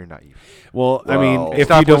soldiers, then you're naive. well, I Well, mean, if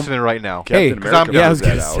Stop you don't, listening right now. hey, Captain 'cause I'm- America yeah, I was knows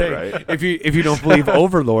gonna that say, out, right? if you don't believe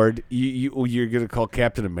Overlord, you're gonna call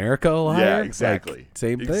Captain America a liar? Yeah, Like, exactly.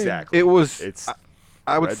 same thing. Exactly. It was. It's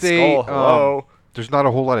I would Red say. Skull, hello. there's not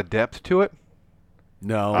a whole lot of depth to it.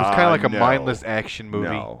 No. It's kind of like a no. mindless action movie.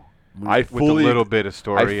 No. With a little bit of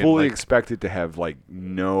story. I fully and, like, expect it to have like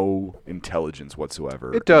no intelligence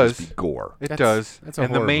whatsoever. It does. Just be gore. It does. That's a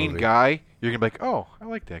and the horror main movie. guy, you're gonna be like, oh, I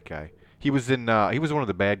like that guy. He was in. He was one of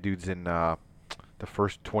the bad dudes in the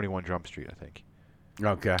first 21 Jump Street, I think.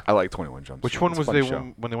 Okay. I like 21 Jump Street. Which one It's a was funny they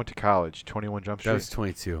show. when they went to college? 21 Jump Street. That was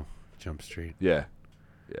 22 Jump Street. Yeah.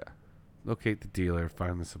 Locate the dealer,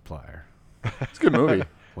 find the supplier. It's a good movie.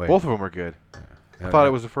 Wait. Both of them are good. I thought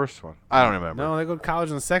it was the first one. I don't remember. No, they go to college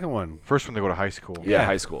in the second one. First one they go to high school. Yeah,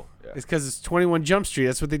 high school. Yeah. It's because it's 21 Jump Street.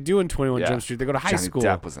 That's what they do in 21 Yeah. Jump Street. They go to high Johnny school.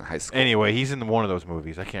 Depp was in high school. Anyway, he's in one of those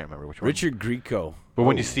movies. I can't remember which one. Richard Grieco. But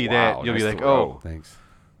when Oh, you see wow, that, you'll nice be like, throw. oh, Thanks.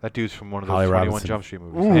 that dude's from one of those Holly 21 Robinson. Jump Street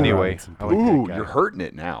movies. Ooh. Anyway, Robinson. I like Ooh, that guy. you're hurting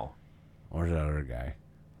it now. Or that other guy.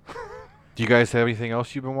 Do you guys have anything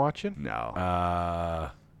else you've been watching? No.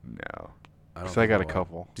 No. Because I got a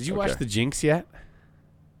couple. Did you watch Okay. The Jinx yet?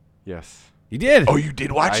 Yes. You did. Oh, you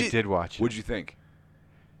did watch I it? did watch it. What'd you think?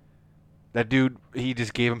 That dude, he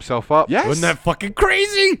just gave himself up. Yes. Wasn't that fucking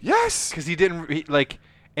crazy? Yes. Because he didn't,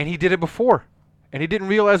 and he did it before. And he didn't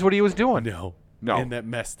realize what he was doing. No. No. And that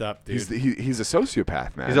messed up, dude. He's a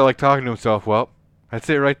sociopath, man. He's all like talking to himself, well, that's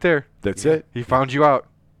it right there. That's it. He found you out.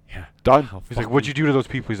 yeah. Done. How He's like, fucking- what'd you do to those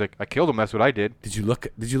people? He's like, I killed them. That's what I did. Did you look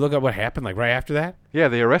up what happened like right after that? Yeah,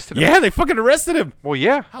 they arrested him. Yeah, they fucking arrested him. Well,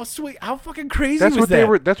 yeah. How sweet. How fucking crazy That's was what that? they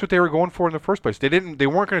were. That's what they were going for in the first place. They weren't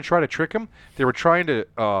going to try to trick him. They were trying to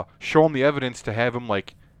show him the evidence to have him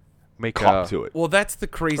like make Cop to it. Well, that's the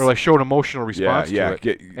crazy. or like show an emotional response Yeah. to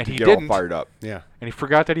it. And to he get didn't. all fired up. yeah. And he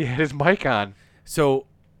forgot that he had his mic on. So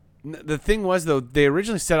the thing was though, they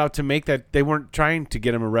originally set out to make that. They weren't trying to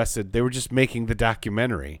get him arrested. They were just making the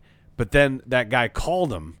documentary. But then that guy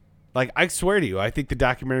called him. Like, I swear to you, I think the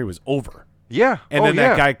documentary was over. Yeah. And oh, then yeah.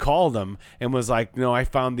 that guy called him and was like, "No, I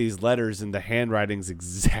found these letters and the handwriting's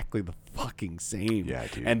exactly the fucking same." Yeah,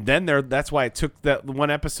 dude. And then that's why it took that one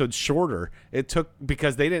episode shorter. It took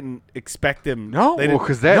because they didn't expect him. No. they Well, didn't,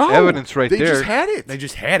 because that No, evidence right they there, just had it. they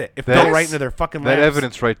just had it. It That's- fell right into their fucking that laps.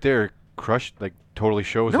 evidence right there crushed, like totally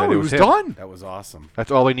shows No, that it was him. done. That was awesome. That's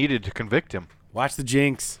all they needed to convict him. Watch the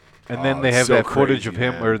Jinx. And then Oh, they it's have so that footage of crazy,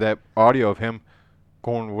 him man. or that audio of him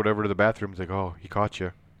going whatever to the bathroom. It's like, oh, he caught you.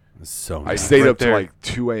 It was so I nice. stayed Right up there. till like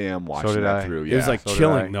 2 a.m. watching did that I. through. It Yeah. was like so did I.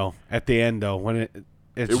 chilling though. At the end though, when it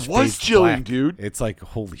just was fades chilling, black, dude. It's like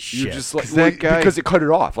holy shit. You're just like 'Cause that guy- because it cut it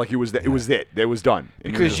off. Like it was it was it. It was done.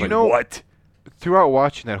 And Because just you like, know- what? Throughout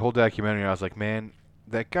watching that whole documentary, I was like, man,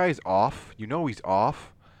 that guy's off. You know he's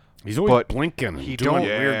off. He's always but blinking. he doing don't-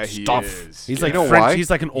 weird Yeah, he stuff. is. He's Yeah. like You know French. why?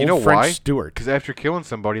 He's like an old You know French why? steward, Because after killing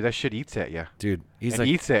somebody, that shit eats at you. dude. He's And like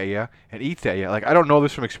eats at you and eats at you. Like, I don't know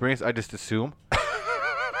this from experience. I just assume.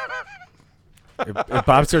 if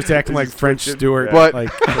Bob starts acting like French Stewart, But-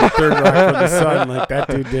 like the Third Rock from the Sun, like that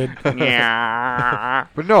dude did.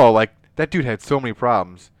 But no, like, that dude had so many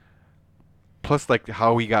problems. Plus, like,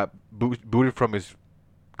 how he got booted from his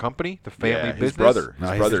company, the family Yeah, business. his brother. No, His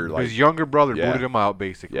he's- brother. Like, His younger brother Yeah. booted him out,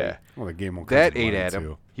 basically. yeah. Well, the game will That ate at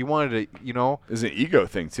him. He wanted to, you know. It's an ego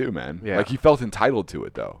thing too, man. Yeah. Like he felt entitled to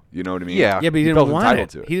it, though. You know what I mean? Yeah. Yeah, but he He didn't felt want entitled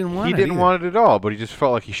it. to it. He didn't want He it. didn't either. want it at all, but he just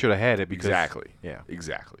felt like he should have had it because. Exactly. Yeah.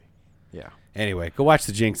 Exactly. Yeah. Anyway, go watch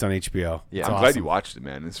the Jinx on HBO. Yeah. It's I'm awesome. glad you watched it,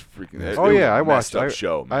 man. It's freaking. Oh it was yeah, I a watched. messed up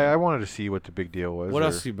show. Man. I wanted to see what the big deal was. What or-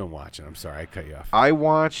 else have you been watching? I'm sorry, I cut you off. I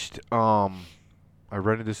watched. I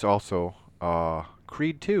rented this also.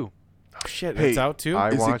 Creed 2. Oh shit, Hey, it's out too. I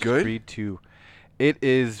Is it watched good? Creed 2. It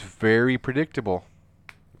is very predictable.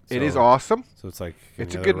 It is So- awesome, So it's like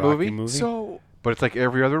It's a another good Rocky movie. So but it's like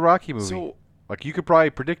every other Rocky movie. so Like you could probably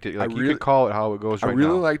predict it. Like you really- could call it how it goes I right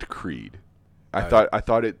really now. liked Creed. I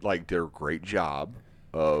thought it like did a great job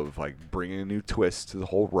of like bringing a new twist to the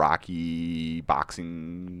whole Rocky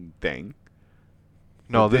boxing thing.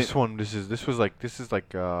 No, But this was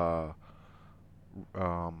like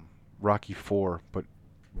Rocky 4, but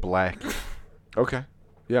black. Okay.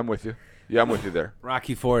 Yeah, I'm with you. Yeah, I'm with you there.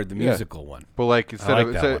 Rocky Ford, the Yeah. musical one. But like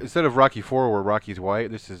like that one. instead of Rocky 4 where Rocky's white,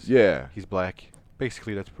 this is Yeah. he's black.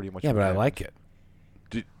 Basically, that's pretty much. Yeah, what but I happens. like it.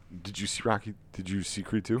 Did you see Rocky? Did you see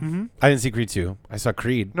Creed 2? Mm-hmm. I didn't see Creed 2. I saw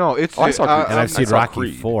Creed. No, it's. Oh, I saw Creed. And I've seen saw Rocky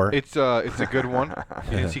Creed. 4. It's a good one.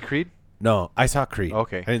 You didn't see Creed? No, I saw Creed.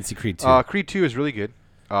 Okay. I didn't see Creed 2. Creed 2 is really good.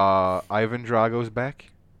 Ivan Drago's back.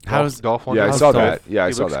 How's- Dolph Yeah, I How's saw Dolph? that. Yeah, I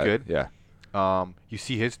He saw looks that. good. Yeah. You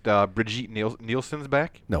see his Brigitte Nielsen's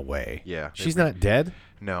back. no way. Yeah. She's not dead?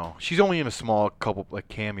 No, she's only in a small couple like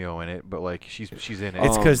cameo in it, but like she's in it.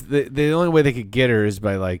 It's because the only way they could get her is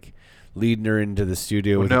by like leading her into the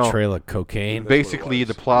studio Well, with no. a trail of cocaine. Basically, was.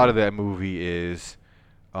 the plot of that movie is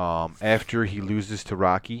after he loses to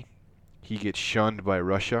Rocky, he gets shunned by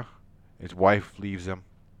Russia, His wife leaves him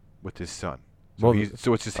with his son. Well,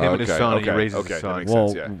 So it's just him and his son, and he raises his son. makes Well,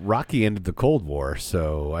 sense, yeah. Rocky ended the Cold War,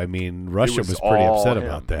 so I mean, Russia was was pretty all upset him.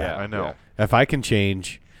 about that. Yeah, I know. yeah. If I can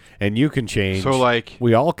change, and you can change, So, like,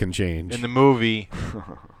 we all can change. in the movie,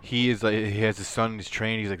 he has his son. He's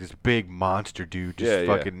trained. He's like this big monster dude, just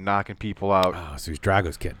fucking knocking people out. Oh, so he's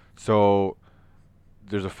Drago's kid. So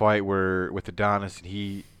there's a fight with Adonis, and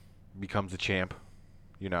he becomes the champ.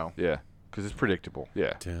 Yeah. Because it's predictable.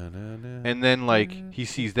 Yeah. And then he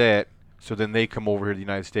sees that, so then they come over here to the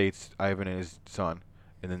United States, Ivan and his son,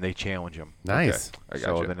 and then they challenge him. Nice. I got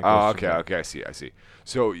So you. then it goes from there. Okay. I see.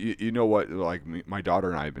 So you know what? Like my daughter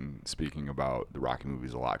and I have been speaking about the Rocky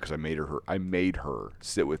movies a lot because I made her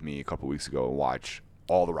sit with me a couple weeks ago and watch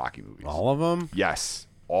all the Rocky movies. All of them? Yes,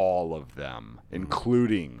 all of them,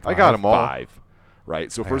 including I got 'em all. 5.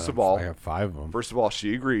 Right. So first of all, I have 5 of them. First of all,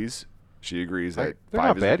 she agrees. She agrees that They're 5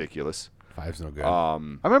 not is bad. ridiculous. 5's no good. I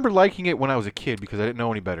remember liking it when I was a kid because I didn't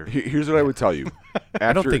know any better. Here's what I would tell you.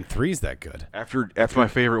 I don't think 3's that good. After It's my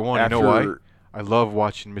favorite one. You know why? after- I love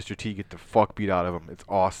watching Mr. T get the fuck beat out of him. It's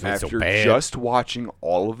awesome. It's so After bad. just watching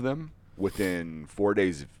all of them within 4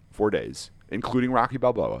 days, including Rocky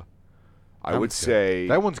Balboa, I would say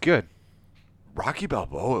That one's good. Rocky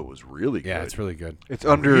Balboa was really good. Yeah, it's really good. It's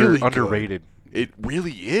Really good. underrated. It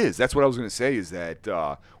really is. That's what I was going to say is that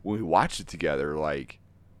when we watched it together, like,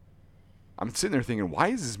 I'm sitting there thinking, why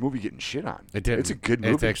is this movie getting shit on? It did. It's a good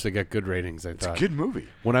movie. It's actually got good ratings, I It's thought. a good movie.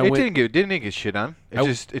 When I It went, didn't get shit on.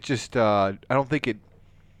 It just I don't think it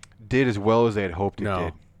did as well as they had hoped it no.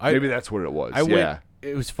 did. Maybe that's what it was. I yeah. went.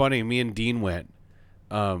 It was funny. Me and Dean went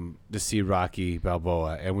to see Rocky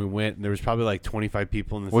Balboa, and we went. And there was probably like 25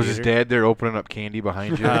 people in the Was theater. his dad there opening up candy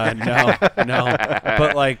behind you? No.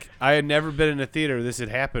 But like, I had never been in a theater. This had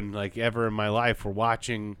happened like ever in my life. We're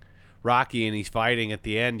watching Rocky, and he's fighting at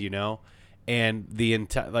the end, and the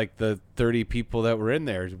like the 30 people that were in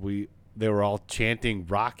there, they were all chanting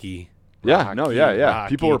Rocky. Yeah, no, yeah.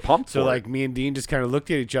 Rocky. People were pumped So for like it. me and Dean just kind of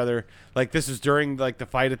looked at each other like this was during like the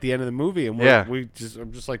fight at the end of the movie, and Yeah.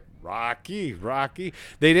 I'm just like Rocky.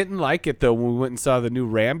 They didn't like it though when we went and saw the new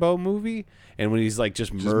Rambo movie, and when he's like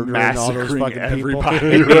just murdering all those massacring fucking people.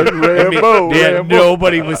 everybody. Rambo, Rambo.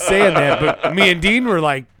 nobody was saying that, but me and Dean were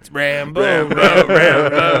like Rambo.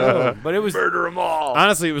 But it was Murder them all.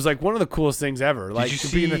 honestly, it was like one of the coolest things ever. Like you to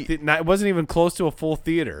be in see- it wasn't even close to a full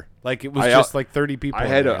theater. Like it was I- just like 30 people. I in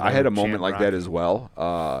had there, a and I they had were a moment chanting like Rocky. that as well.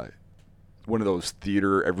 One of those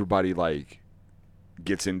theater everybody like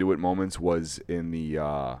gets into it moments was in the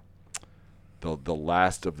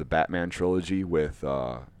last of the Batman trilogy with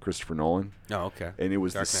Christopher Nolan. Oh, okay. And it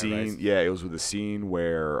was Dark the Knight scene. Rises. Yeah, it was with the scene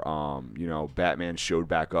where Batman showed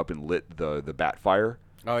back up and lit the bat fire.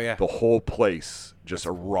 Oh yeah. The whole place just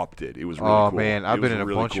erupted. It was really Oh cool. man, I've It been was in a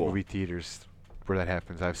really bunch cool. of movie theaters where that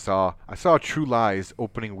happens. I saw True Lies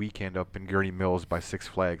opening weekend up in Gurney Mills by Six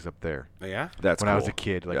Flags up there Yeah. That's when I was cool. a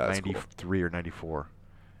kid, like Yeah, that's cool. 93 or 94.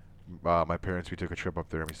 My parents, we took a trip up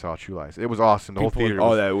there and we saw True Lies. It was awesome. The whole People- theater. Oh,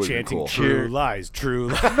 was, that would be Chanting cool. true lies, true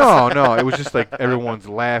lies. no, it was just like everyone's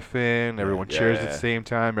laughing, everyone cheers at Yeah. the same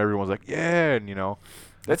time. Everyone's like, yeah, and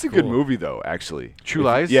That's a good cool. movie though, actually. True If-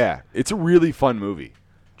 Lies? Yeah, it's a really fun movie.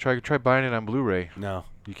 try buying it on Blu-ray. No,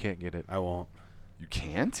 You can't get it. I won't. You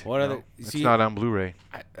can't? What are No, the? it's See, not on Blu-ray.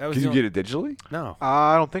 that was Can you the get it digitally? No,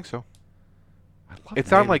 I don't think so. I love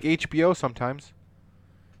It's it. on like HBO sometimes.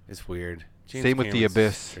 it's weird. James Same with The Cameron's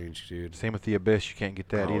Abyss. Strange dude. Same with The Abyss. You can't get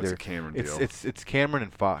that Oh, either. it's a Cameron It's deal. it's Cameron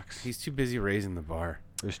and Fox. He's too busy raising the bar.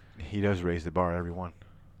 He does raise the bar. Everyone.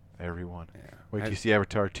 Yeah. Wait till I- you see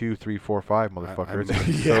Avatar 2, 3, 4, 5, motherfucker. I'm- It's gonna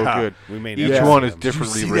be Yeah. so good. We may Each never one see is him. Did you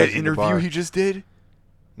differently see that raising the interview bar. he just did?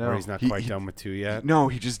 Or he's not He- quite he- done with 2 yet. No,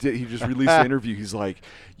 he just did. He just released the interview. He's like,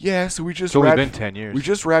 yeah, so we just It's only wrapped, been 10 years. We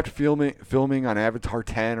just wrapped filming on Avatar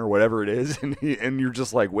 10 or whatever it is, and you're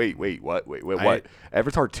just like, wait, what? What?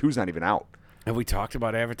 Avatar 2's not even out. Have we talked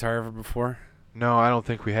about Avatar ever before? No, I don't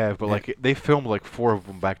think we have. But like they filmed like 4 of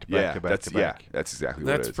them back to back to back that's to back. that's exactly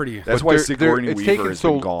That's what it is. pretty- That's But why they're- Sigourney it's Weaver taken has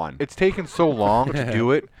so been gone. It's taken so long to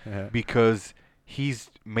do it because he's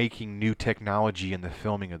making new technology in the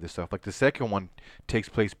filming of this stuff. Like the second one takes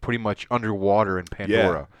place pretty much underwater in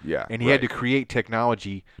Pandora. yeah, And he had to right. create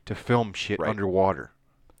technology to film shit Right. underwater.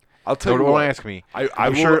 I'll tell So you don't what. ask me. I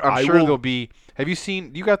I'm will- sure I will- there'll be. Have you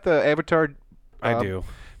seen? You got the Avatar? I do.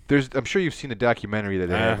 I'm sure you've seen the documentary that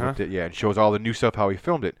they have Uh-huh. with it. Yeah, it shows all the new stuff how he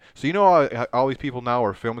filmed it. So you know how all these people now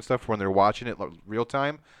are filming stuff when they're watching it like, real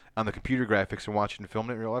time on the computer graphics and watching and filming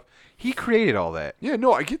it in real life. He created all that Yeah,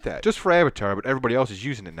 no, I get that. just for Avatar, but everybody else is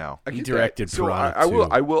using it now. I He get directed that. So Piranha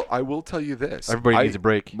I will tell you this. Everybody needs a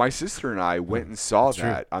break. My sister and I went and saw That's true.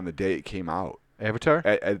 that on the day it came out, Avatar?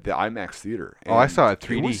 at the IMAX theater. Oh, I And saw it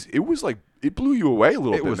 3D. It was like it blew you away a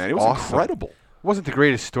little It bit, was man. It was awesome. incredible. It wasn't the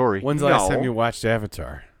greatest story. When's the last No. time you watched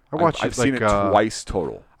Avatar? I watched I've it seen like it twice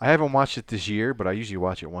total. I haven't watched it this year, but I usually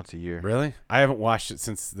watch it once a year. Really? I haven't watched it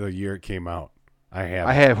since the year it came out. I have.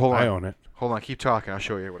 I have. Hold on. I own it. Hold on. Keep talking. I'll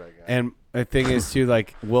show you what I got. And the thing is, too,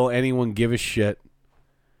 like, will anyone give a shit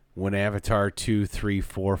when Avatar 2, 3,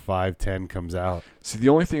 4, 5, 10 comes out? See, the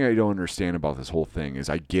only thing I don't understand about this whole thing is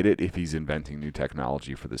I get it if he's inventing new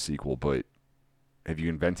technology for the sequel, but have you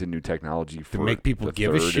invented new technology for make people the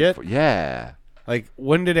give a third and shit? Yeah. Like,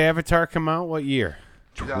 when did Avatar come out? What year?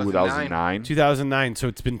 2009. 2009. So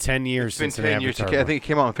it's been 10 years It's been since 10 an years. Avatar. I think it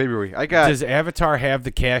came out in February. Does Avatar have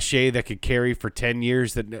the cachet that could carry for 10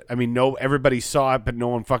 years? That I mean, no, everybody saw it, but no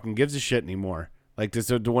one fucking gives a shit anymore. Like, this,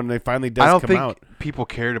 when they finally I does don't come think out, people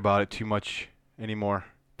cared about it too much anymore.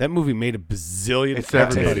 that movie made a bazillion. It's the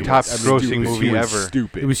top grossing movie ever.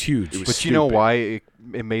 Stupid. It was huge. It was But you know stupid. why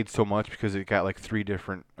it made so much? Because it got like 3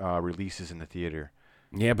 different releases in the theater.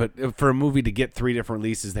 Yeah, but for a movie to get 3 different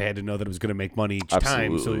releases, they had to know that it was going to make money each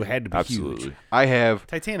time, so it had to be Absolutely. huge. I have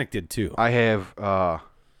Titanic did too. this. I have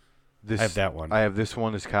that one. I have this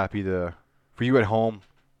one. This copy. For you at home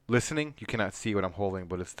listening, you cannot see what I'm holding,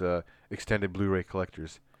 but it's the extended Blu-ray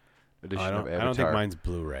collector's edition of Avatar. I don't think mine's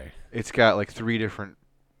Blu-ray. It's got like 3 different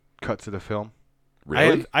cuts of the film.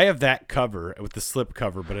 Really? I have that cover with the slip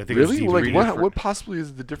cover, but I think Really? it's Like, DVD. what possibly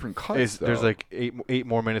is the different cuts? There's though? like 8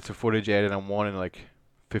 more minutes of footage added on one, and like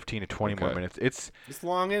 15 to 20 more Okay. minutes. It's It's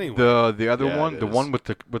long anyway. the other Yeah, one, it the is. one with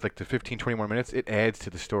like the 15, 20 more minutes. It adds to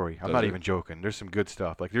the story. I'm Does not it? even joking. There's some good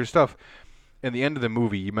stuff. Like there's stuff in the end of the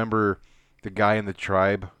movie. You remember the guy in the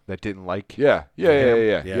tribe that didn't like yeah,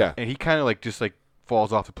 Yeah. and he kind of like just like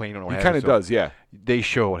falls off the plane. You don't know what He kind happens of to him. does, yeah. They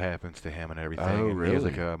show what happens to him and everything. Oh, and he has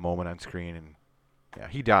like really? a moment on screen, and yeah,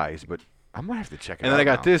 he dies. But I might have to check it out. and then I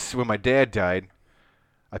got now. this when my dad died.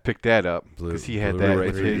 I picked that up because he had that Blu-ray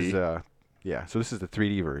with his 3D. yeah. So this is the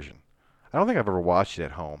 3D version. I don't think I've ever watched it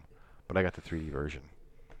at home, but I got the 3D version.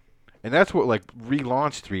 And that's what like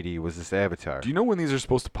relaunched 3D was this Avatar. Do you know when these are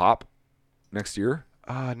supposed to pop? Next year?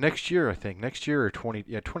 Next year I think. Next year or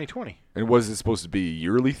 2020. And was it supposed to be a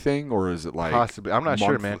yearly thing, or is it like Possibly. I'm not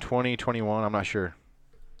sure, monthly? man. 2021, I'm not sure.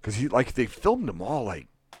 Because they filmed them all like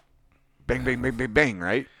bang, bang, bang, bang, bang,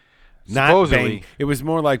 right? Not Supposedly. bang. It was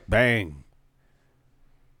more like bang.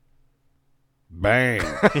 Bang.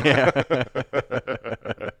 Yeah.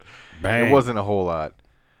 Bang. It wasn't a whole lot.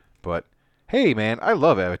 But hey man, I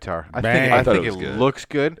love Avatar. I Bang. think I I thought think it it was good. looks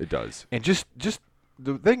good. It does. And just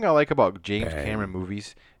the thing I like about James Bang. Cameron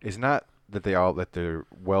movies is not that they're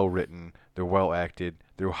well written, they're well acted,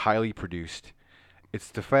 they're highly produced. It's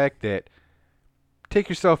the fact that take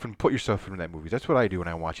yourself and put yourself into that movie. That's what I do when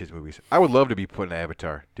I watch his movies. I would love to be put in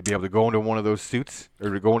Avatar, to be able to go into one of those suits or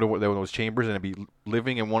to go into one of those chambers and be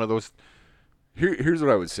living in one of those. Here's what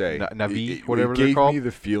I would say. Navi, whatever it they're gave called. me the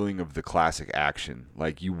feeling of the classic action.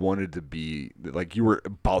 Like you wanted to be, like you were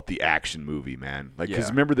about the action movie, man. Like because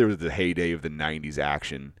Yeah. remember there was the heyday of the '90s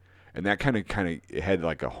action, and that kind of had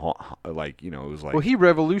like it was like Well, he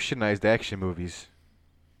revolutionized action movies.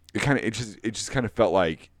 it just kind of felt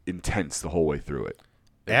like intense the whole way through it.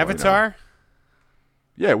 Avatar?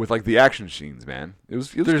 Yeah, with like the action scenes, man. It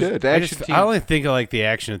was There's good. the I, action just, team. I only think of like the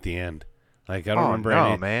action at the end. Like I don't Oh, remember no,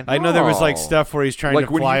 any. man. I know there was like No. stuff where he's trying Like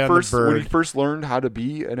to when fly he on first the bird. when he first learned how to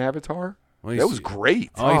be an avatar. Well, That was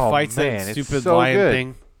great. Oh, he Oh, fights man, that it's stupid so lion good.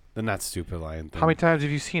 thing. The not stupid lion thing. How many times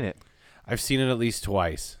have you seen it? I've seen it at least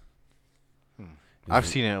twice. I've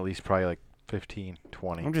seen it at least probably like 15,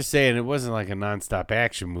 20. I'm just saying it wasn't like a nonstop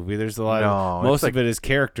action movie. There's a lot No, of it's most like- of it is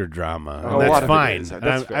character drama. A And lot that's of it fine. is. That's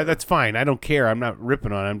And fair. that's fine. I don't care. I'm not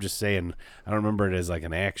ripping on it. I'm just saying I don't remember it as like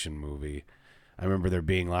an action movie. I remember there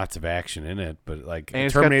being lots of action in it, but like And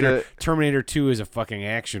it's got Terminator 2 is a fucking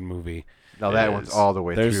action movie. Now that It one's is. all the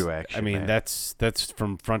way There's, through action. I mean, man. that's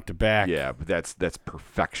from front to back. Yeah, but that's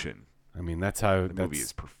perfection. I mean, that's how The that's, movie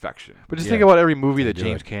is perfection. But just yeah. think about every movie that do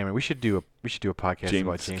James it. Cameron. We should do a podcast James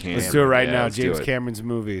about James Cameron. Let's do it right Yeah, now. let's do James it. Cameron's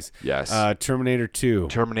movies. Yes. Terminator 2.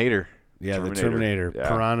 Terminator, Yeah, the Terminator. Terminator. Yeah.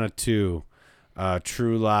 Piranha 2.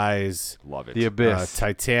 True Lies. Love it. The Abyss.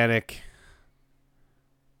 Titanic.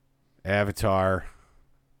 Avatar.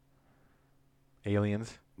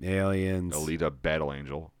 Aliens. Aliens. Alita Battle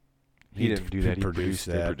Angel. He didn't do that. He produced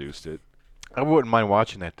They that. produced it. I wouldn't mind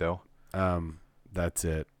watching that though. That's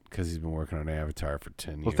it. Because he's been working on Avatar for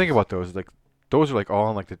 10 years. Well, think about those. Like, those are like all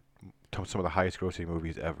in like some of the highest grossing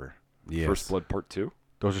movies ever. Yes. First Blood Part 2.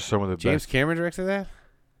 Those are some of the James best. Cameron directed that?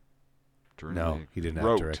 During No, the- he did not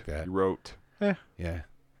wrote. direct that. He wrote. Yeah. Yeah,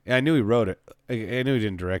 I knew he wrote it. I knew he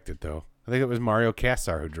didn't direct it, though. I think it was Mario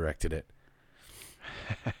Casar who directed it.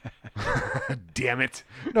 Damn it.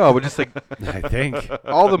 No, but just like I think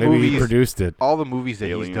all the maybe he movies, produced it. all the movies that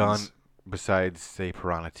Aliens. he's done besides say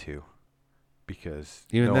Piranha 2, because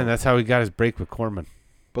Even then, that's how he got his break with Corman.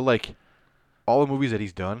 But like, all the movies that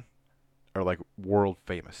he's done are like world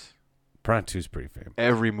famous. Piranha 2's pretty famous.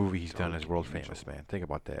 Every movie he's done is world famous, man. Think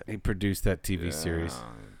about that. He produced that TV series.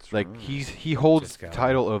 that's Like right. he holds Just the got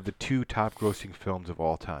title of the 2 top grossing films of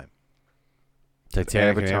all time: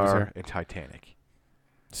 Titanic and Avatar Avatar. and Titanic.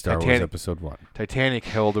 Star Wars Titanic- Episode 1. Titanic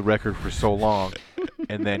held the record for so long,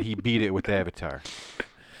 and then he beat it with Avatar.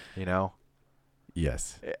 You know,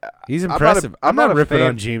 Yes. Uh, He's I'm not a- impressive. I'm I'm not not a ripping fan-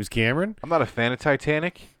 on James Cameron. I'm not a fan of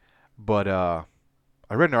Titanic, but I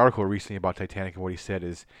read an article recently about Titanic, and what he said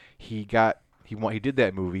is he did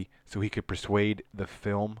that movie so he could persuade the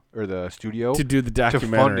film or the studio To do the to fund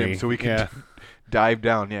documentary. him so he could Yeah. dive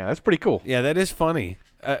down. Yeah, that's pretty cool. Yeah, that is funny.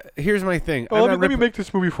 Here's my thing. Well, I'm let me not make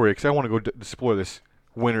this movie for you because I want to go explore this.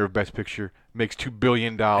 Winner of Best Picture makes $2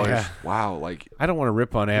 billion. Yeah. Wow, like I don't want to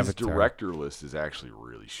rip on his Avatar. director list is actually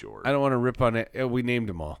really short. I don't want to rip on it. We named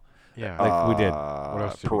them all. Yeah. Like we did. What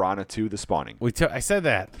else did we- Piranha 2, The Spawning. I said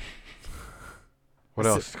that. What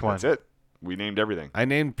else? Come on. That's it. We named everything. I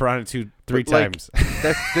named Piranha 2 3 But, like, times.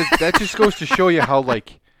 That just goes to show you how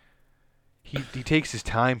like he takes his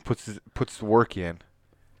time, puts the work in,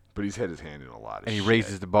 But he's had his hand in a lot of and he shit.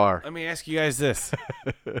 raises the bar. Let me ask you guys this.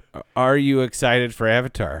 Are you excited for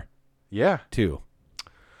Avatar Yeah. 2?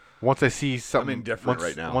 Once I see something indifferent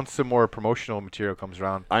right now. Once some more promotional material comes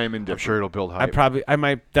around, I am I'm indifferent. sure it'll build hype.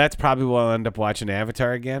 That's probably what I'll end up watching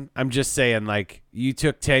Avatar again. I'm just saying, like, you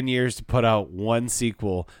took 10 years to put out one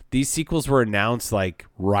sequel. These sequels were announced, like,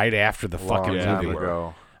 right after the fucking Yeah, movie. they were.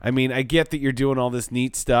 ago. I mean, I get that you're doing all this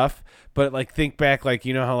neat stuff, but, like, think back, like,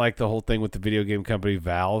 you know how, like, the whole thing with the video game company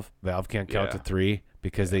Valve can't count to 3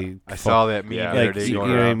 because they I saw that meme Yeah. the other like, day you know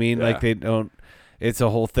going what I around. mean? Yeah. Like, they don't. It's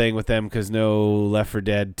a whole thing with them because no Left 4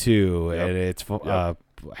 Dead 2 Yep. and it's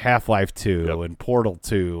Half-Life 2 Yep. and Portal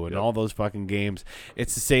 2 and Yep. all those fucking games.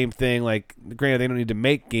 It's the same thing. Like, granted, they don't need to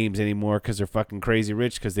make games anymore because they're fucking crazy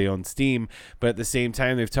rich because they own Steam. But at the same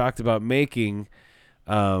time, they've talked about making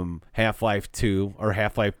Half-Life 2 or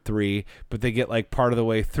Half-Life 3, but they get like part of the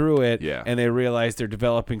way through it, Yeah. and they realize they're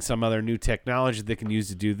developing some other new technology they can use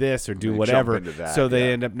to do this or do They jump whatever. into that, So they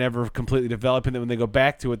yeah. end up never completely developing it. When they go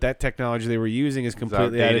back to it, that technology they were using is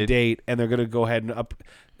completely out of outdated. date, and they're going to go ahead and up.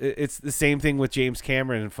 It's the same thing with James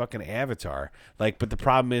Cameron and fucking Avatar. Like, but the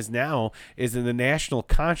problem is now is in the national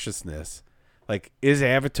consciousness. Like, is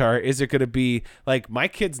Avatar? Is it going to be like my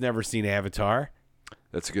kid's never seen Avatar?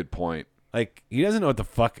 That's a good point. Like, he doesn't know what the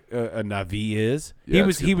fuck a Na'vi is. Yeah,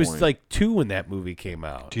 that's a he good was point. like 2 when that movie came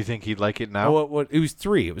out. Do you think he'd like it now? Oh, it was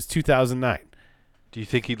 3. It was 2009. Do you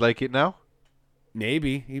think he'd like it now?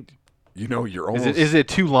 Maybe. You know, you're Is almost. it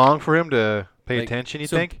too long for him to pay Like, attention? You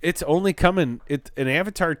so think? it's only coming? An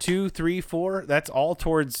Avatar 2, 3, 4. That's all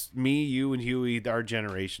towards me, you, and Huey, our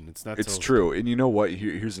generation. It's not. It's so, true, and you know what?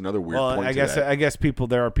 Here's another weird Well, point. I to guess that. I guess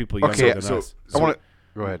there are people younger Okay, than so- us. I want to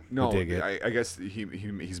go ahead. No, dig it. I guess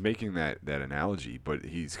he's making that analogy, but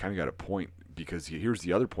he's kind of got a point because here's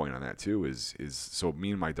the other point on that too is so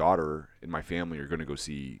me and my daughter and my family are going to go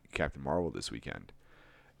see Captain Marvel this weekend,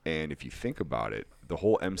 and if you think about it, the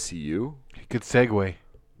whole MCU, Good segue.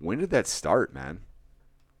 when did that start, man?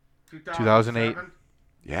 2008.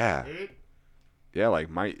 Yeah, yeah, like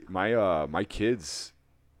my kids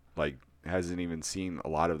like hasn't even seen a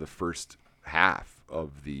lot of the first half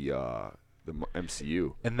of the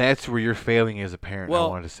MCU. And that's where you're failing as a parent. I Well,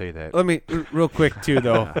 wanted to say that. Let me real quick too,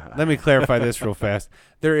 though. Let me clarify this real fast.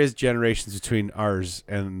 There is generations between ours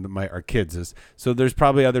and our kids. So there's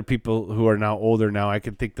probably other people who are now older now. I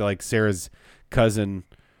can think to like Sarah's cousin,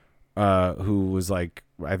 who was like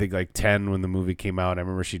I think like 10 when the movie came out. I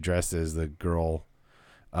remember she dressed as the girl,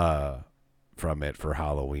 from it for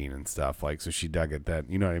Halloween and stuff. Like, so she dug at that.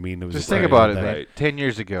 You know what I mean? It was Just a think thing about it, that- man. Right. 10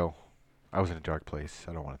 years ago, I was in a dark place.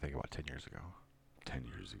 I don't want to think about 10 years ago. 10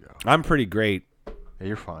 years ago. I'm pretty great. Yeah,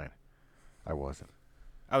 you're fine. I wasn't.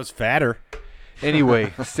 I was fatter. Anyway,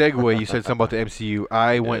 segue. You said something about the MCU.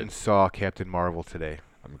 I went and saw Captain Marvel today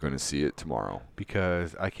I'm going to see it tomorrow.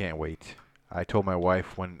 because I can't wait. I told my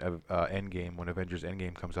wife when Avengers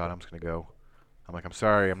Endgame comes out, I'm just gonna go. I'm like, I'm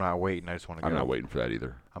sorry, I'm not waiting. I just want to go. I'm not waiting for that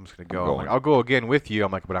either. I'm just gonna I'm go. I'm going. like, I'll go again with you.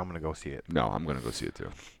 I'm like, but I'm gonna go see it. No, I'm going to go see it too.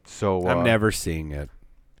 So I'm never seeing it.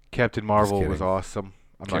 Captain Marvel was kidding. awesome.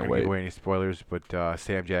 I'm Can't not gonna wait. give away any spoilers, but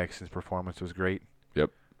Sam Jackson's performance was great. Yep.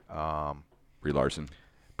 Um, Brie Larson.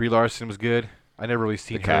 Brie Larson was good. I never really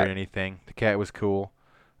seen The her cat. in anything. The cat was cool.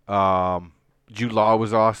 Jude Law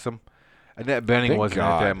was awesome. Annette Bening Thank wasn't in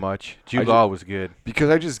God. it that much. Jude Law was good. Because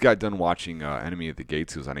I just got done watching Enemy at the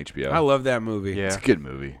Gates. It was on HBO. I love that movie. Yeah. It's a good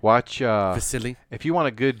movie. Watch. Vasily. If you want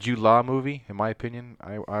a good Jude Law movie, in my opinion,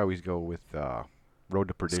 I always go with Road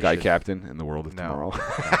to Perdition. Sky Captain in the World of Tomorrow.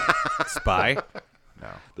 Spy. No.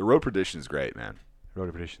 The Road Perdition is great, man. Road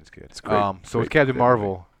to Perdition is good. It's great. So with Great Captain movie.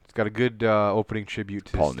 Marvel, it's got a good opening tribute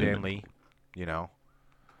to Paul Stan Newman. Lee. You know.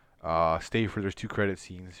 Stay for there's 2 credit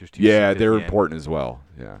scenes. There's 2 Yeah, scenes at they're the end. important as well.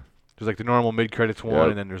 Yeah. There's like the normal mid credits one, Yep.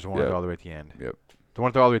 and then there's one Yep. all the way at the end. Yep. The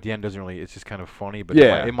one all the way at the end doesn't really. It's just kind of funny, but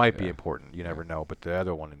Yeah, it might be yeah. important. You never know. But the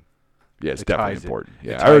other one. Yeah, it's It definitely ties it. important. It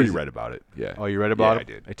Yeah, I ties already it. read about it. Yeah. Oh, you read about Yeah, it? I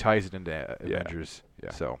did. It ties it into Yeah. Avengers.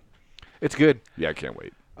 Yeah. So, it's good. Yeah, I can't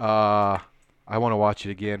wait. I want to watch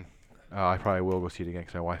it again. I probably will go see it again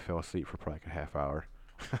because my wife fell asleep for probably like a half hour.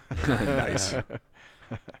 Nice.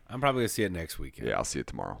 I'm probably going to see it next weekend. Yeah, I'll see it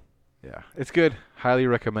tomorrow. Yeah, it's good. Highly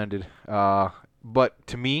recommended. But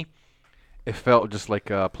to me, it felt just like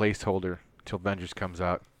a placeholder till Avengers comes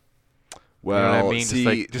out. Well, You know what I mean?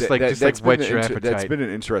 see, Just that's whet been your that's appetite. been an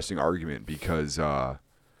interesting argument because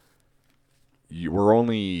we're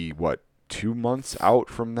only, 2 months out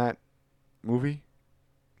from that movie?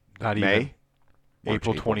 Not May? even.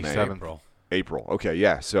 April May. 27th. April. Okay,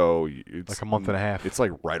 yeah. So it's Like a month and a half. It's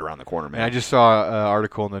like right around the corner, man. And I just saw an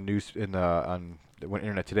article in the news on the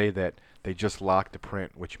internet today that they just locked the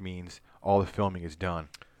print, which means all the filming is done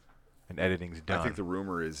and editing's done. I think the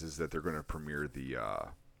rumor is that they're going to premiere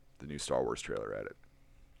the new Star Wars trailer at it.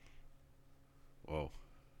 Whoa.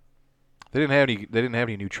 They didn't have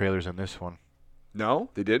any new trailers on this one. No,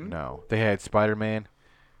 they didn't. No, they had Spider-Man.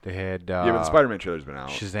 They had Yeah, but the Spider-Man trailer's been out.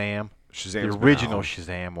 Shazam. Shazam's The been original out.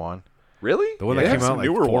 Shazam one. Really? The one They that have came some out like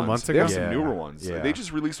newer 4 ones. months They have ago? some Yeah. newer ones. Yeah. They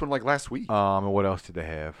just released one like last week. And what else did they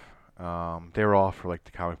have? They were all for like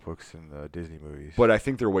the comic books and the Disney movies. But I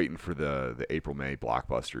think they're waiting for the April-May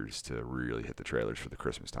blockbusters to really hit the trailers for the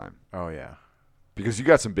Christmas time. Oh yeah. Because you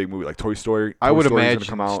got some big movies like Toy Story. I Toy would Story's gonna imagine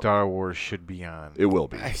come out. Star Wars should be on. It will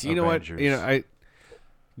be. You know what? Avengers. You know, I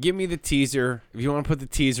give me the teaser. If you want to put the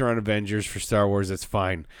teaser on Avengers for Star Wars, that's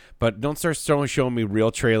fine. But don't start showing me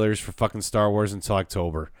real trailers for fucking Star Wars until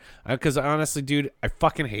October. Because honestly, dude, I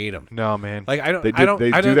fucking hate them. No, man. Like I don't. They I don't.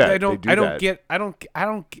 do I don't. that. I don't. They do I don't that. get. I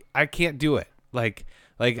don't. I can't do it. Like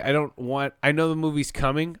I don't want. I know the movie's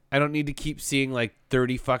coming. I don't need to keep seeing like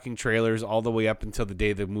 30 fucking trailers all the way up until the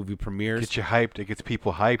day the movie premieres. Get you hyped. It gets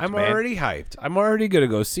people hyped, I'm man. already hyped. I'm already gonna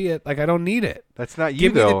go see it. Like I don't need it. That's not you,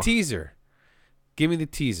 Give me though. the teaser. Give me the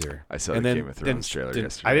teaser. I saw and the then, Game of Thrones trailer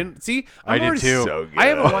yesterday. I didn't see. I did too. So good. I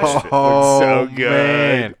haven't watched. Oh, so good.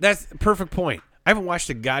 man. That's the perfect point. I haven't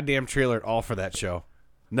watched a goddamn trailer at all for that show.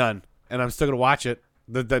 None. And I'm still gonna watch it.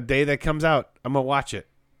 The day that comes out, I'm gonna watch it.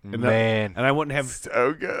 And Man. and I wouldn't have.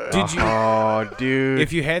 So good. Did you? Oh, dude.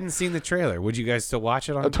 If you hadn't seen the trailer, would you guys still watch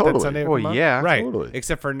it on totally. that Sunday? it Well, come out? yeah, right. totally.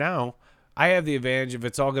 Except for now, I have the advantage if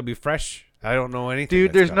it's all gonna be fresh. I don't know anything. Dude,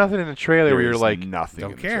 that's there's coming. nothing in the trailer where you're There's like, nothing. Don't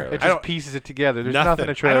in the care. trailer. it I just don't- pieces it together. There's Nothing. nothing in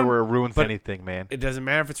the I trailer don't- where it ruins but- anything, man. It doesn't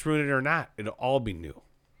matter if it's ruined or not. It'll all be new.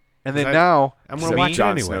 And then I- now, I'm Except gonna watch it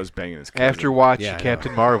Jon anyway. Snow's banging his cousin. after watching Yeah, I know.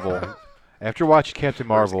 Captain Marvel, after watching Captain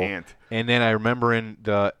Where's Marvel, Ant? and then I remember in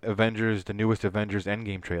the Avengers, the newest Avengers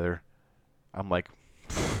Endgame trailer, I'm like,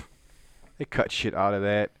 they cut shit out of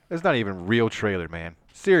that. That's not even real trailer, man.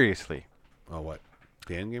 Seriously. Oh, what?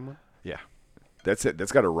 The Endgame one? Yeah. That's it.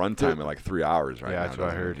 That's got a runtime of like 3 hours right Yeah, now. that's what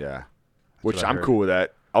I doesn't it? heard. Yeah. Which what I I'm heard. cool with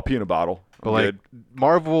that. I'll pee in a bottle. I'm But like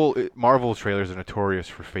good. Marvel trailers are notorious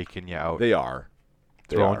for faking you out. They are.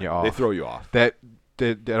 They Throwing are. you off. They throw you off. I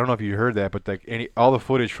don't know if you heard that, but like all the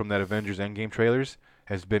footage from that Avengers Endgame trailers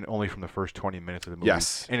has been only from the first 20 minutes of the movie.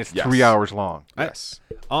 Yes. And it's Yes. 3 hours long. Yes.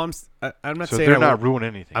 I'm not So saying they're I not won't- ruining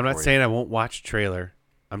anything. I'm not for you. saying I won't watch trailer.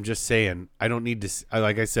 I'm just saying I don't need to.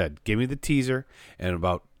 Like I said, give me the teaser, and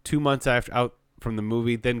about 2 months out from the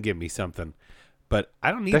movie, then give me something. But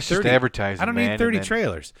I don't need That's 30. just advertising, I don't man, need 30 and then-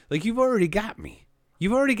 trailers. Like you've already got me.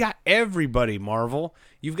 You've already got everybody, Marvel.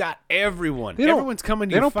 You've got everyone. They don't- Everyone's coming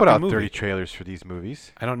to They your don't put fucking out movie. 30 trailers for these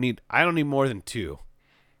movies. I don't need more than 2.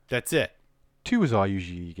 That's it. 2 is all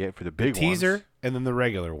usually you get for the big Teaser ones. and then the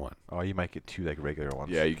regular one. Oh, you might get 2 like regular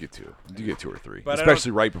ones. Yeah, you get 2. You get 2 or 3. But I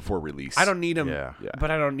Especially right before release. I don't need them. Yeah. Yeah.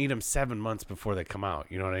 But I don't need them 7 months before they come out.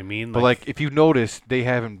 You know what I mean? But like if you've noticed, they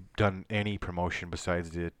haven't done any promotion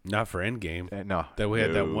besides the not for Endgame. no, That we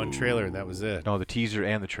had that one trailer and that was it. no, the teaser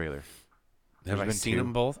and the trailer. Have I been seen 2.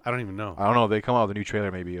 them both? I don't even know. I don't know. They come out with a new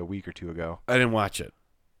trailer maybe a week or 2 ago. I didn't watch it.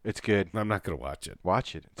 It's good. I'm not gonna watch it.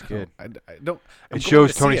 Watch it. It's good. I don't. I'm It going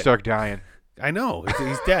shows to Tony see it. Stark dying. I know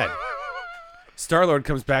he's dead. Star-Lord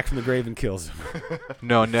comes back from the grave and kills him.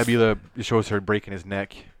 No, Nebula it shows her breaking his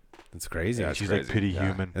neck. That's crazy. And That's she's crazy. like pity Yeah.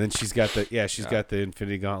 human. And then she's got the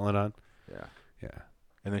Infinity Gauntlet on. Yeah. Yeah.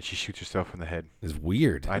 And then she shoots herself in the head. It's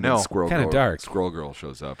weird. I And then know. Squirrel Kinda Girl, dark. Squirrel Girl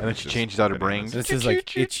shows up. And then it's she just changes out her bananas. This is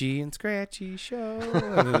like Itchy and Scratchy show.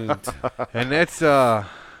 And And that's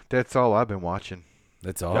all I've been watching.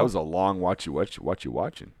 that's all. That was a long what you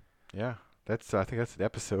watching. Yeah. I think that's the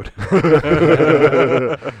episode.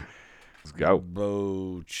 Let's go.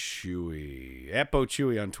 Bo Chuey. At Bo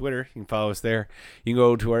Chuey on Twitter. You can follow us there. You can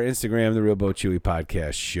go to our Instagram, The Real Bo Chuey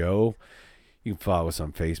Podcast Show. You can follow us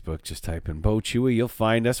on Facebook. Just type in Bo Chuey. You'll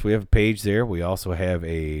find us. We have a page there. We also have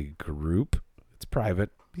a group. It's private.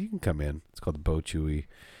 You can come in. It's called the Bo Chuey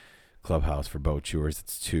Clubhouse for Bo Chewers.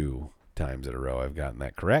 It's 2 times in a row I've gotten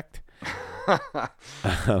that correct.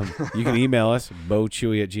 You can email us,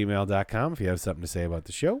 bochewy@gmail.com, if you have something to say about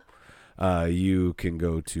the show. You can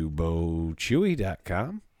go to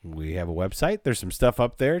bochewy.com. We have a website. There's some stuff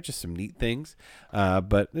up there, just some neat things.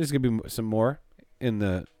 But there's going to be some more in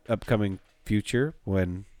the upcoming future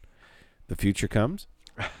when the future comes.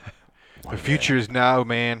 The future is now,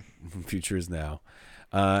 man. Future is now.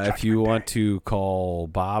 If you want to call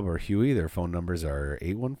Bob or Huey, their phone numbers are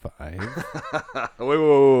 815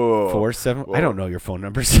 Whoa. 47. Whoa. I don't know your phone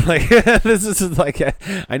numbers. Like this is like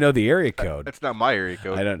I know the area code. That's not my area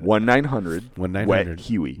code. I don't 1-900 Wet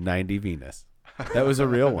Huey. 90 Venus. That was a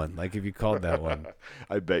real one. Like if you called that one.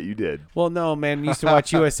 I bet you did. Well, no, man. You used to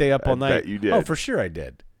watch USA Up All I Night. bet you did. Oh, for sure I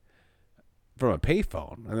did. From a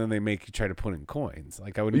payphone, and then they make you try to put in coins.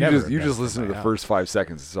 Like I would You never. just invest in listen to my the house. first 5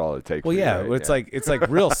 seconds. That's all it takes. Well, for you, yeah, right? it's like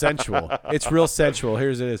real sensual. It's real sensual.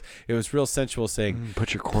 Here's it is. It was real sensual saying,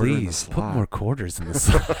 Put your quarter in the "Please put slot." more quarters in the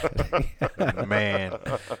slot. Man.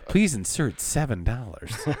 Please insert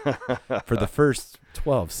 $7 for the first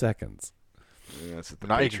 12 seconds." Yeah, that's what the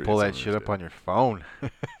Now you can pull that Patriots shit owners up do. on your phone.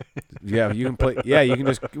 Yeah, you can play. Yeah, you can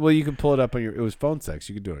just. Well, you can pull it up on your. It was phone sex.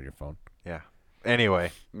 You could do it on your phone. Yeah.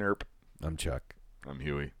 Anyway, Nerp. I'm Chuck. I'm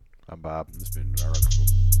Huey. I'm Bob. This has been our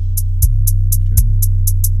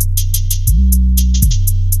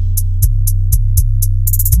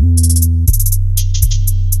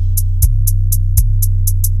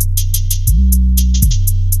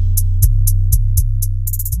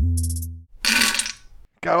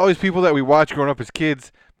Got all these people that we watched growing up as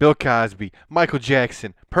kids. Bill Cosby, Michael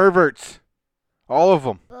Jackson, perverts. All of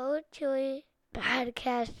them. Bo Chewy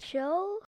Podcast Show.